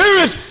Holy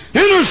Spirit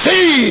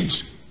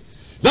intercedes.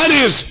 That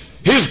is,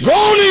 His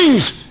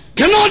groanings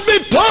cannot be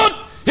put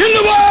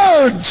into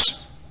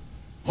words.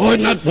 Oh,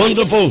 isn't that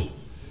wonderful?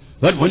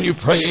 That when you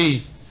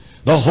pray,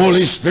 the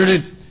Holy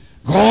Spirit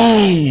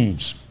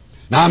groans.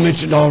 Now, I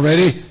mentioned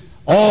already,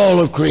 all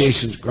of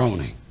creation's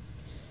groaning.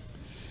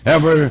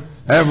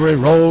 Every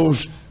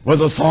rose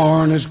with a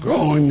thorn is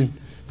growing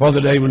for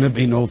the day when there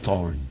be no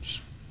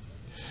thorns.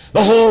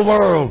 The whole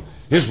world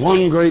is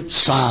one great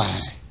sigh,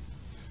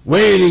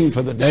 waiting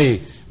for the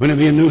day when there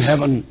be a new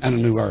heaven and a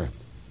new earth.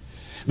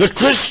 The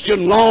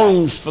Christian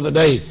longs for the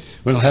day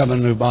when he'll have a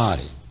new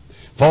body.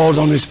 Falls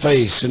on his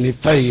face and he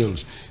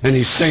fails and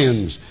he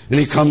sins and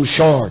he comes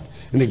short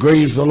and he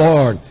grieves the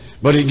Lord.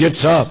 But he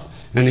gets up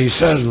and he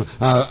says,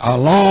 I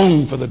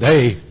long for the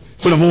day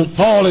when I won't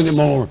fall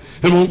anymore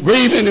and won't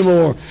grieve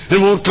anymore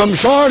and won't come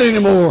short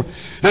anymore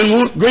and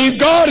won't grieve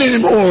God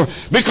anymore,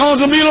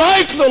 because I'll be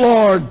like the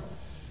Lord.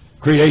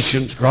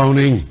 Creation's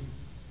groaning.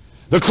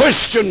 The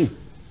Christian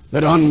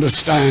that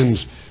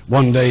understands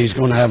one day he's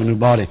going to have a new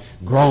body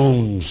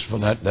groans for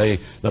that day,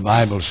 the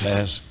Bible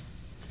says.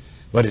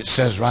 But it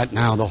says right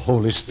now the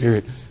Holy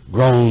Spirit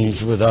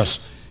groans with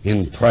us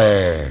in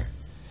prayer,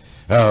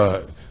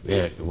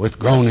 with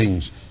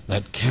groanings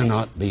that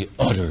cannot be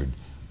uttered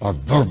or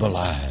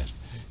verbalized,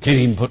 can't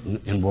even put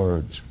in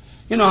words.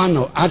 You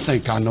know, I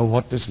think I know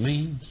what this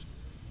means.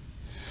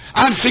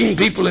 I've seen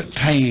people in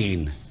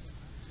pain,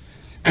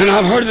 and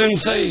I've heard them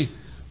say,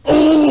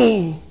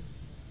 oh,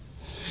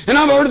 and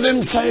I've heard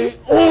them say,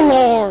 oh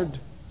Lord,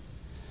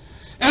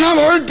 and I've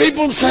heard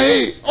people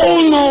say,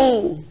 oh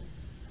no.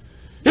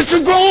 It's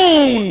a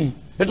groan.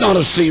 It's not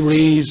a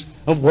series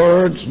of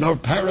words nor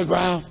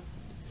paragraph.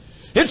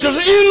 It's an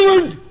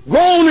inward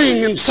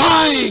groaning and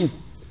sighing.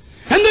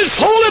 And this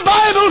Holy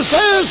Bible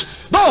says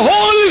the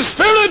Holy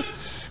Spirit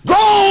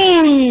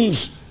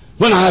groans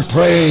when I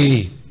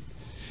pray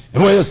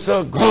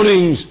with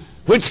groanings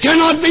which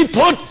cannot be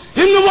put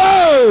into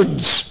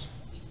words.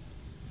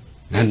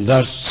 And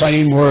the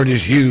same word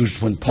is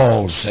used when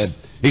Paul said,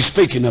 he's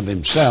speaking of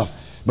himself,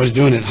 but he's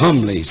doing it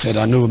humbly. He said,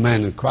 I knew a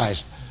man in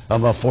Christ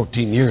about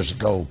 14 years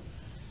ago.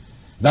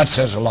 That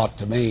says a lot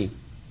to me.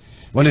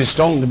 When they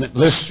stoned him at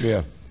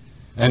Lystra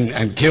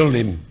and killed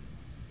him,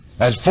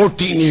 as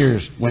 14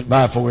 years went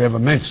by before we ever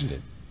mentioned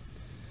it.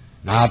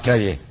 Now I'll tell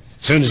you,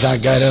 as soon as I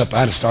got up, I'd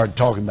have started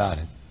talking about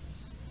it.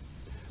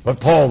 But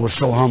Paul was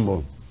so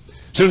humble.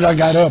 As soon as I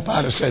got up,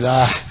 I'd have said,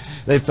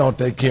 they thought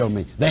they'd kill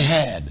me. They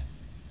had.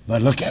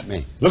 But look at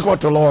me. Look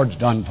what the Lord's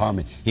done for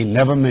me. He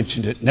never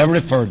mentioned it, never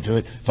referred to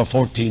it for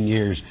 14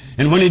 years.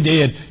 And when he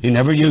did, he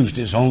never used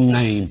his own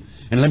name.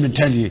 And let me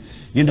tell you,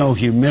 you know,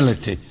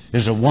 humility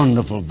is a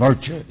wonderful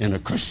virtue in a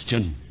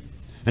Christian.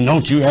 And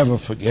don't you ever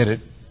forget it.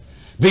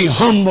 Be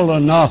humble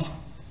enough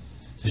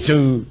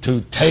to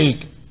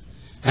take,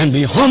 and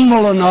be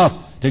humble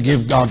enough to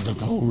give God the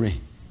glory.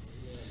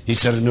 He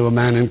said, I knew a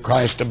man in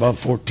Christ about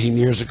 14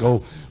 years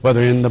ago,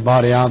 whether in the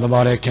body, out of the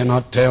body, I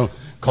cannot tell,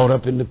 caught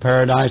up into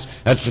paradise,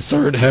 that's the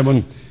third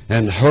heaven,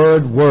 and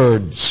heard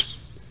words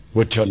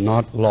which are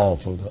not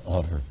lawful to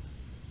utter.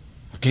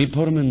 I can't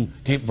put them in,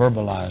 can't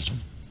verbalize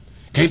them.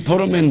 Can't put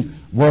them in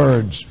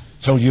words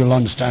so you'll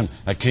understand.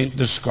 I can't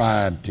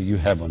describe to you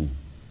heaven.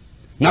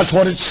 And that's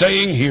what it's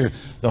saying here.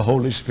 The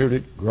Holy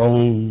Spirit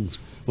groans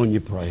when you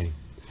pray.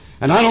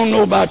 And I don't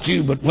know about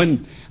you, but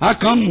when I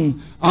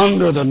come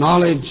under the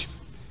knowledge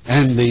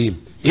and the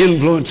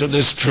influence of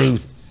this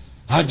truth,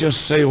 I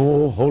just say,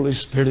 oh, Holy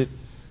Spirit,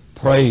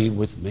 pray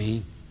with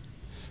me.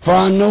 For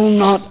I know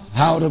not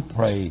how to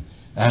pray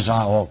as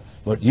I ought,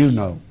 but you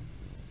know.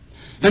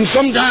 And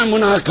sometime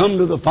when I come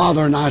to the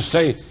Father and I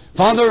say,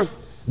 Father,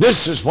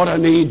 this is what I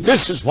need,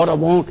 this is what I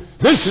want,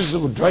 this is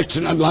the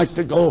direction I'd like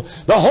to go,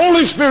 the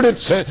Holy Spirit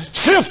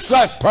shifts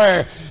that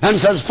prayer and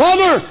says,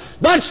 Father,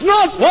 that's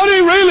not what he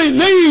really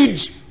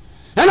needs.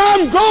 And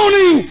I'm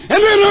groaning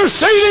and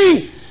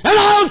interceding, and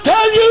I'll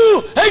tell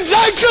you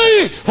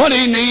exactly what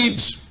he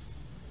needs.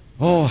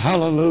 Oh,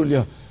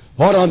 hallelujah.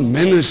 What a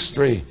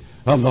ministry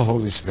of the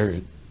Holy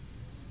Spirit.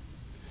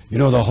 You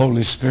know, the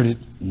Holy Spirit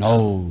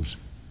knows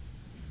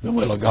the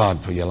will of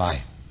God for your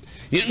life.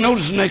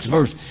 Notice the next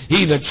verse.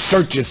 He that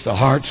searcheth the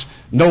hearts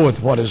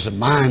knoweth what is the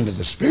mind of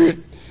the Spirit,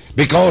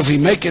 because he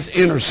maketh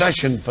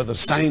intercession for the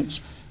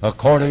saints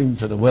according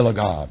to the will of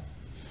God.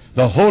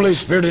 The Holy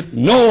Spirit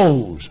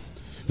knows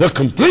the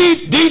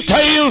complete,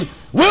 detailed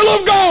will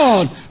of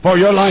God for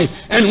your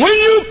life. And when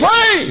you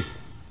pray,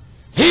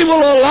 He will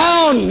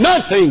allow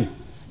nothing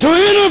to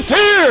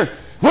interfere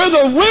with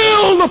the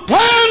will, the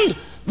planned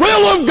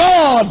will of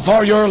God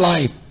for your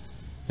life.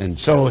 And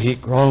so He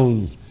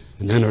groans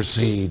and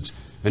intercedes,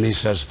 and He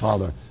says,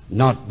 Father,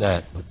 not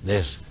that, but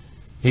this.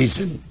 He's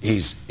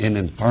in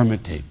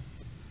infirmity.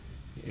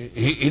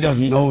 He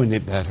doesn't know any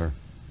better,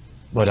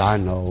 but I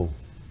know.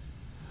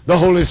 The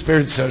Holy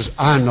Spirit says,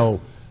 I know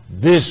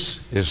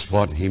this is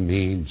what He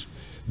means.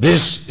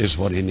 This is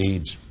what He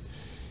needs.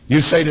 You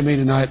say to me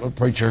tonight, well,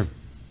 preacher,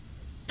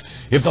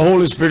 if the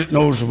Holy Spirit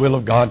knows the will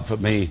of God for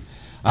me,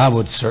 I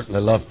would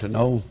certainly love to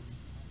know.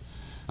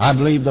 I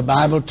believe the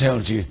Bible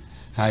tells you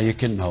how you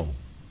can know.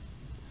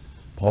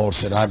 Paul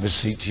said, I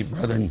beseech you,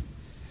 brethren,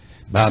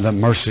 by the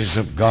mercies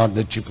of God,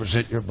 that you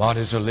present your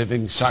bodies a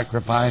living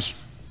sacrifice,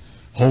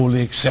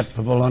 wholly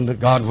acceptable unto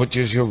God, which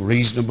is your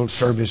reasonable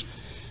service.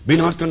 Be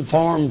not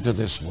conformed to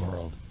this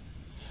world,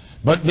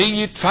 but be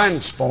ye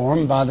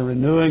transformed by the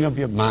renewing of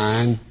your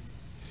mind,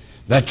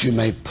 that you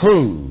may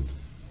prove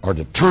or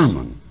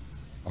determine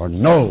or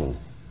know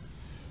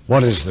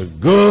what is the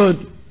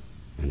good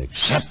and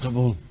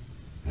acceptable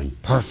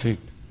and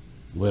perfect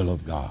will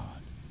of God.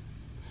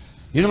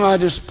 You know, I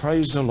just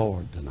praise the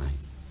Lord tonight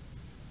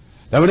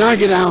that when I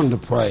get down to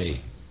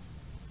pray,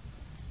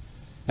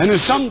 and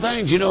there's some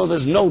things, you know,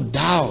 there's no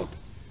doubt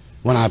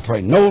when I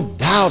pray. No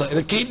doubt.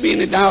 There can't be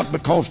any doubt,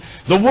 because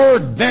the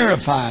Word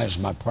verifies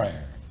my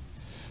prayer.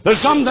 There's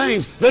some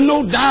things, there's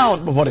no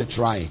doubt but what it's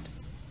right.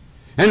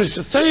 And it's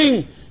the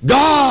thing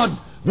God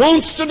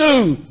wants to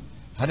do.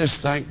 I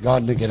just thank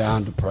God to get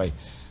down to pray.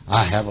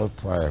 I have a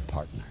prayer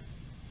partner.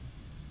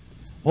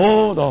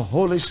 Oh, the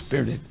Holy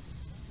Spirit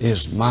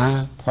is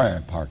my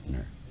prayer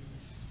partner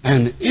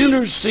and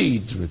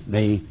intercedes with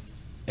me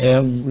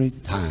every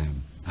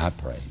time I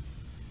pray.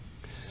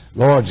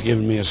 Lord's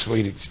given me a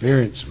sweet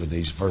experience with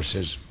these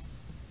verses.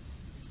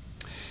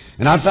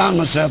 And I found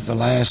myself the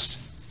last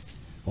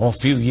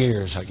few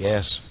years, I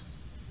guess,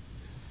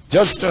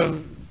 just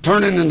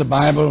turning in the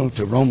Bible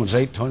to Romans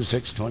 8,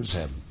 26,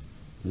 27.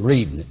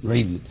 Reading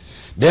it.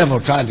 Devil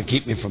tried to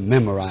keep me from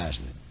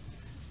memorizing it.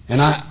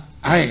 And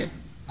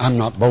I'm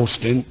not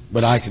boasting,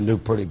 but I can do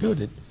pretty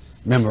good at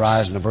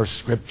memorizing a verse of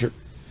Scripture.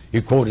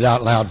 You quote it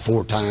out loud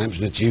 4 times,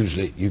 and it's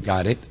usually you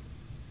got it.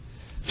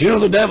 But you know,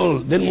 the devil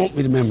didn't want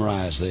me to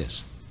memorize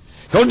this.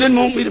 God didn't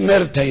want me to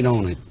meditate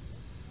on it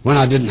when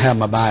I didn't have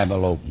my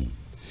Bible open.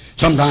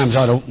 Sometimes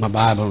I'd open my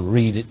Bible and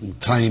read it and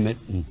claim it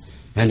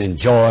and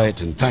enjoy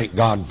it and thank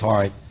God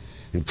for it,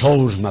 and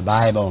close my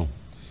Bible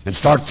and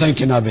start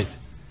thinking of it.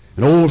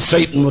 And old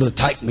Satan would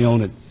attack me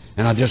on it,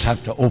 and I just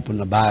have to open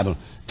the Bible,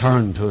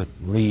 turn to it,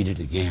 read it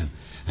again.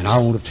 And I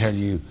want to tell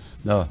you,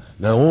 the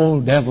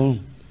old devil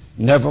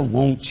never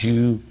wants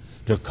you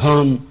to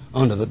come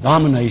under the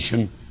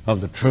domination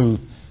of the truth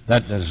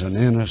that there's an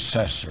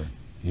intercessor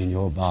in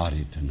your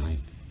body tonight.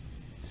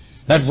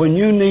 That when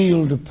you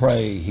kneel to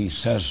pray, he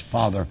says,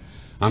 Father,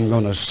 I'm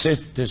going to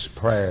sift this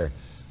prayer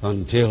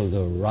until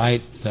the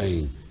right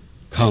thing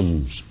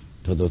comes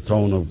to the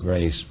throne of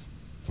grace.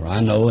 For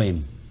I know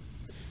Him,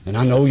 and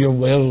I know your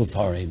will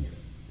for Him,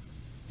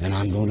 and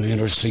I'm going to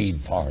intercede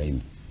for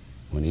Him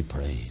when He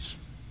prays.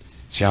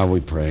 Shall we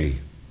pray?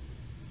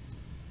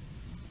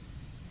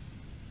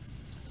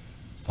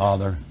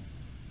 Father,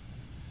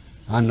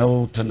 I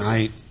know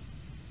tonight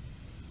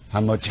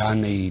how much I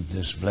need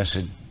this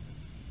blessed,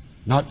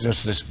 not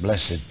just this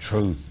blessed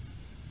truth,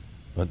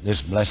 but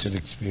this blessed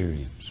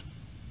experience.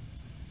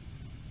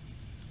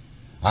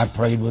 I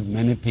prayed with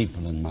many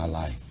people in my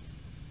life.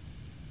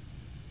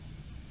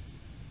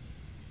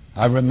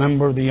 I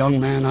remember the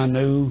young man I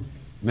knew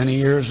many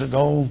years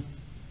ago.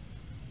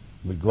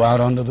 We'd go out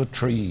under the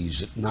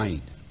trees at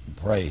night and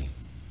pray.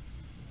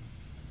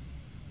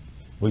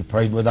 We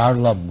prayed with our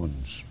loved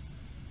ones.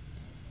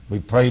 We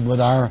prayed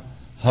with our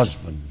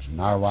husbands and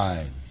our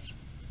wives,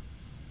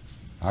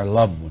 our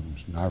loved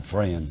ones and our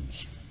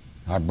friends,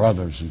 our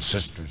brothers and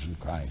sisters in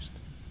Christ.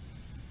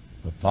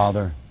 But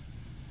Father,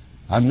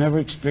 I've never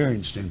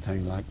experienced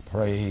anything like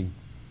praying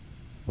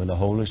with the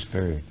Holy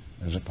Spirit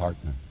as a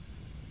partner.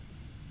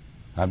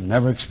 I've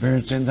never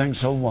experienced anything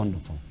so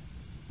wonderful,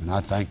 and I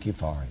thank you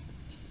for it.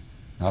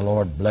 Now,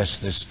 Lord, bless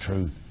this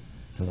truth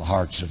to the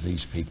hearts of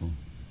these people.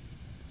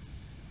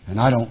 And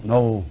I don't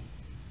know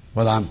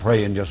whether I'm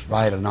praying just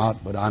right or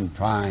not, but I'm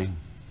trying.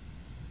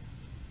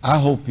 I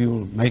hope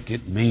you'll make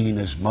it mean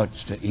as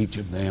much to each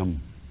of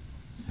them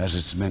as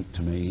it's meant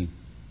to me.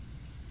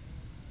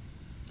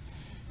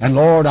 And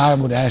Lord, I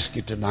would ask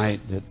you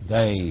tonight that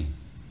they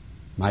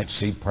might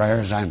see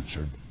prayers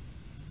answered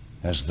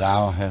as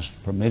Thou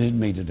hast permitted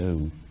me to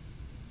do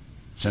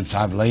since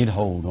I've laid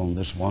hold on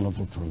this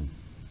wonderful truth.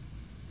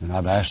 And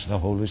I've asked the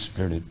Holy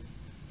Spirit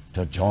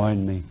to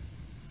join me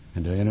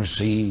and to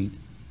intercede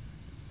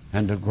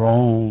and to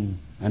groan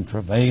and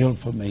travail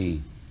for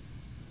me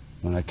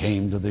when I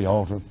came to the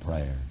altar of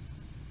prayer.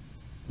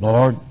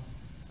 Lord,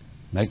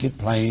 make it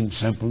plain,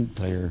 simple, and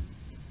clear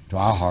to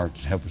our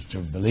hearts. Help us to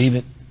believe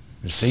it,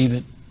 receive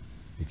it,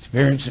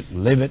 experience it,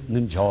 and live it, and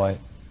enjoy it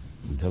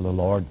until the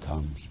Lord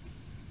comes.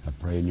 I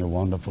pray in your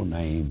wonderful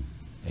name.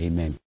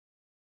 Amen.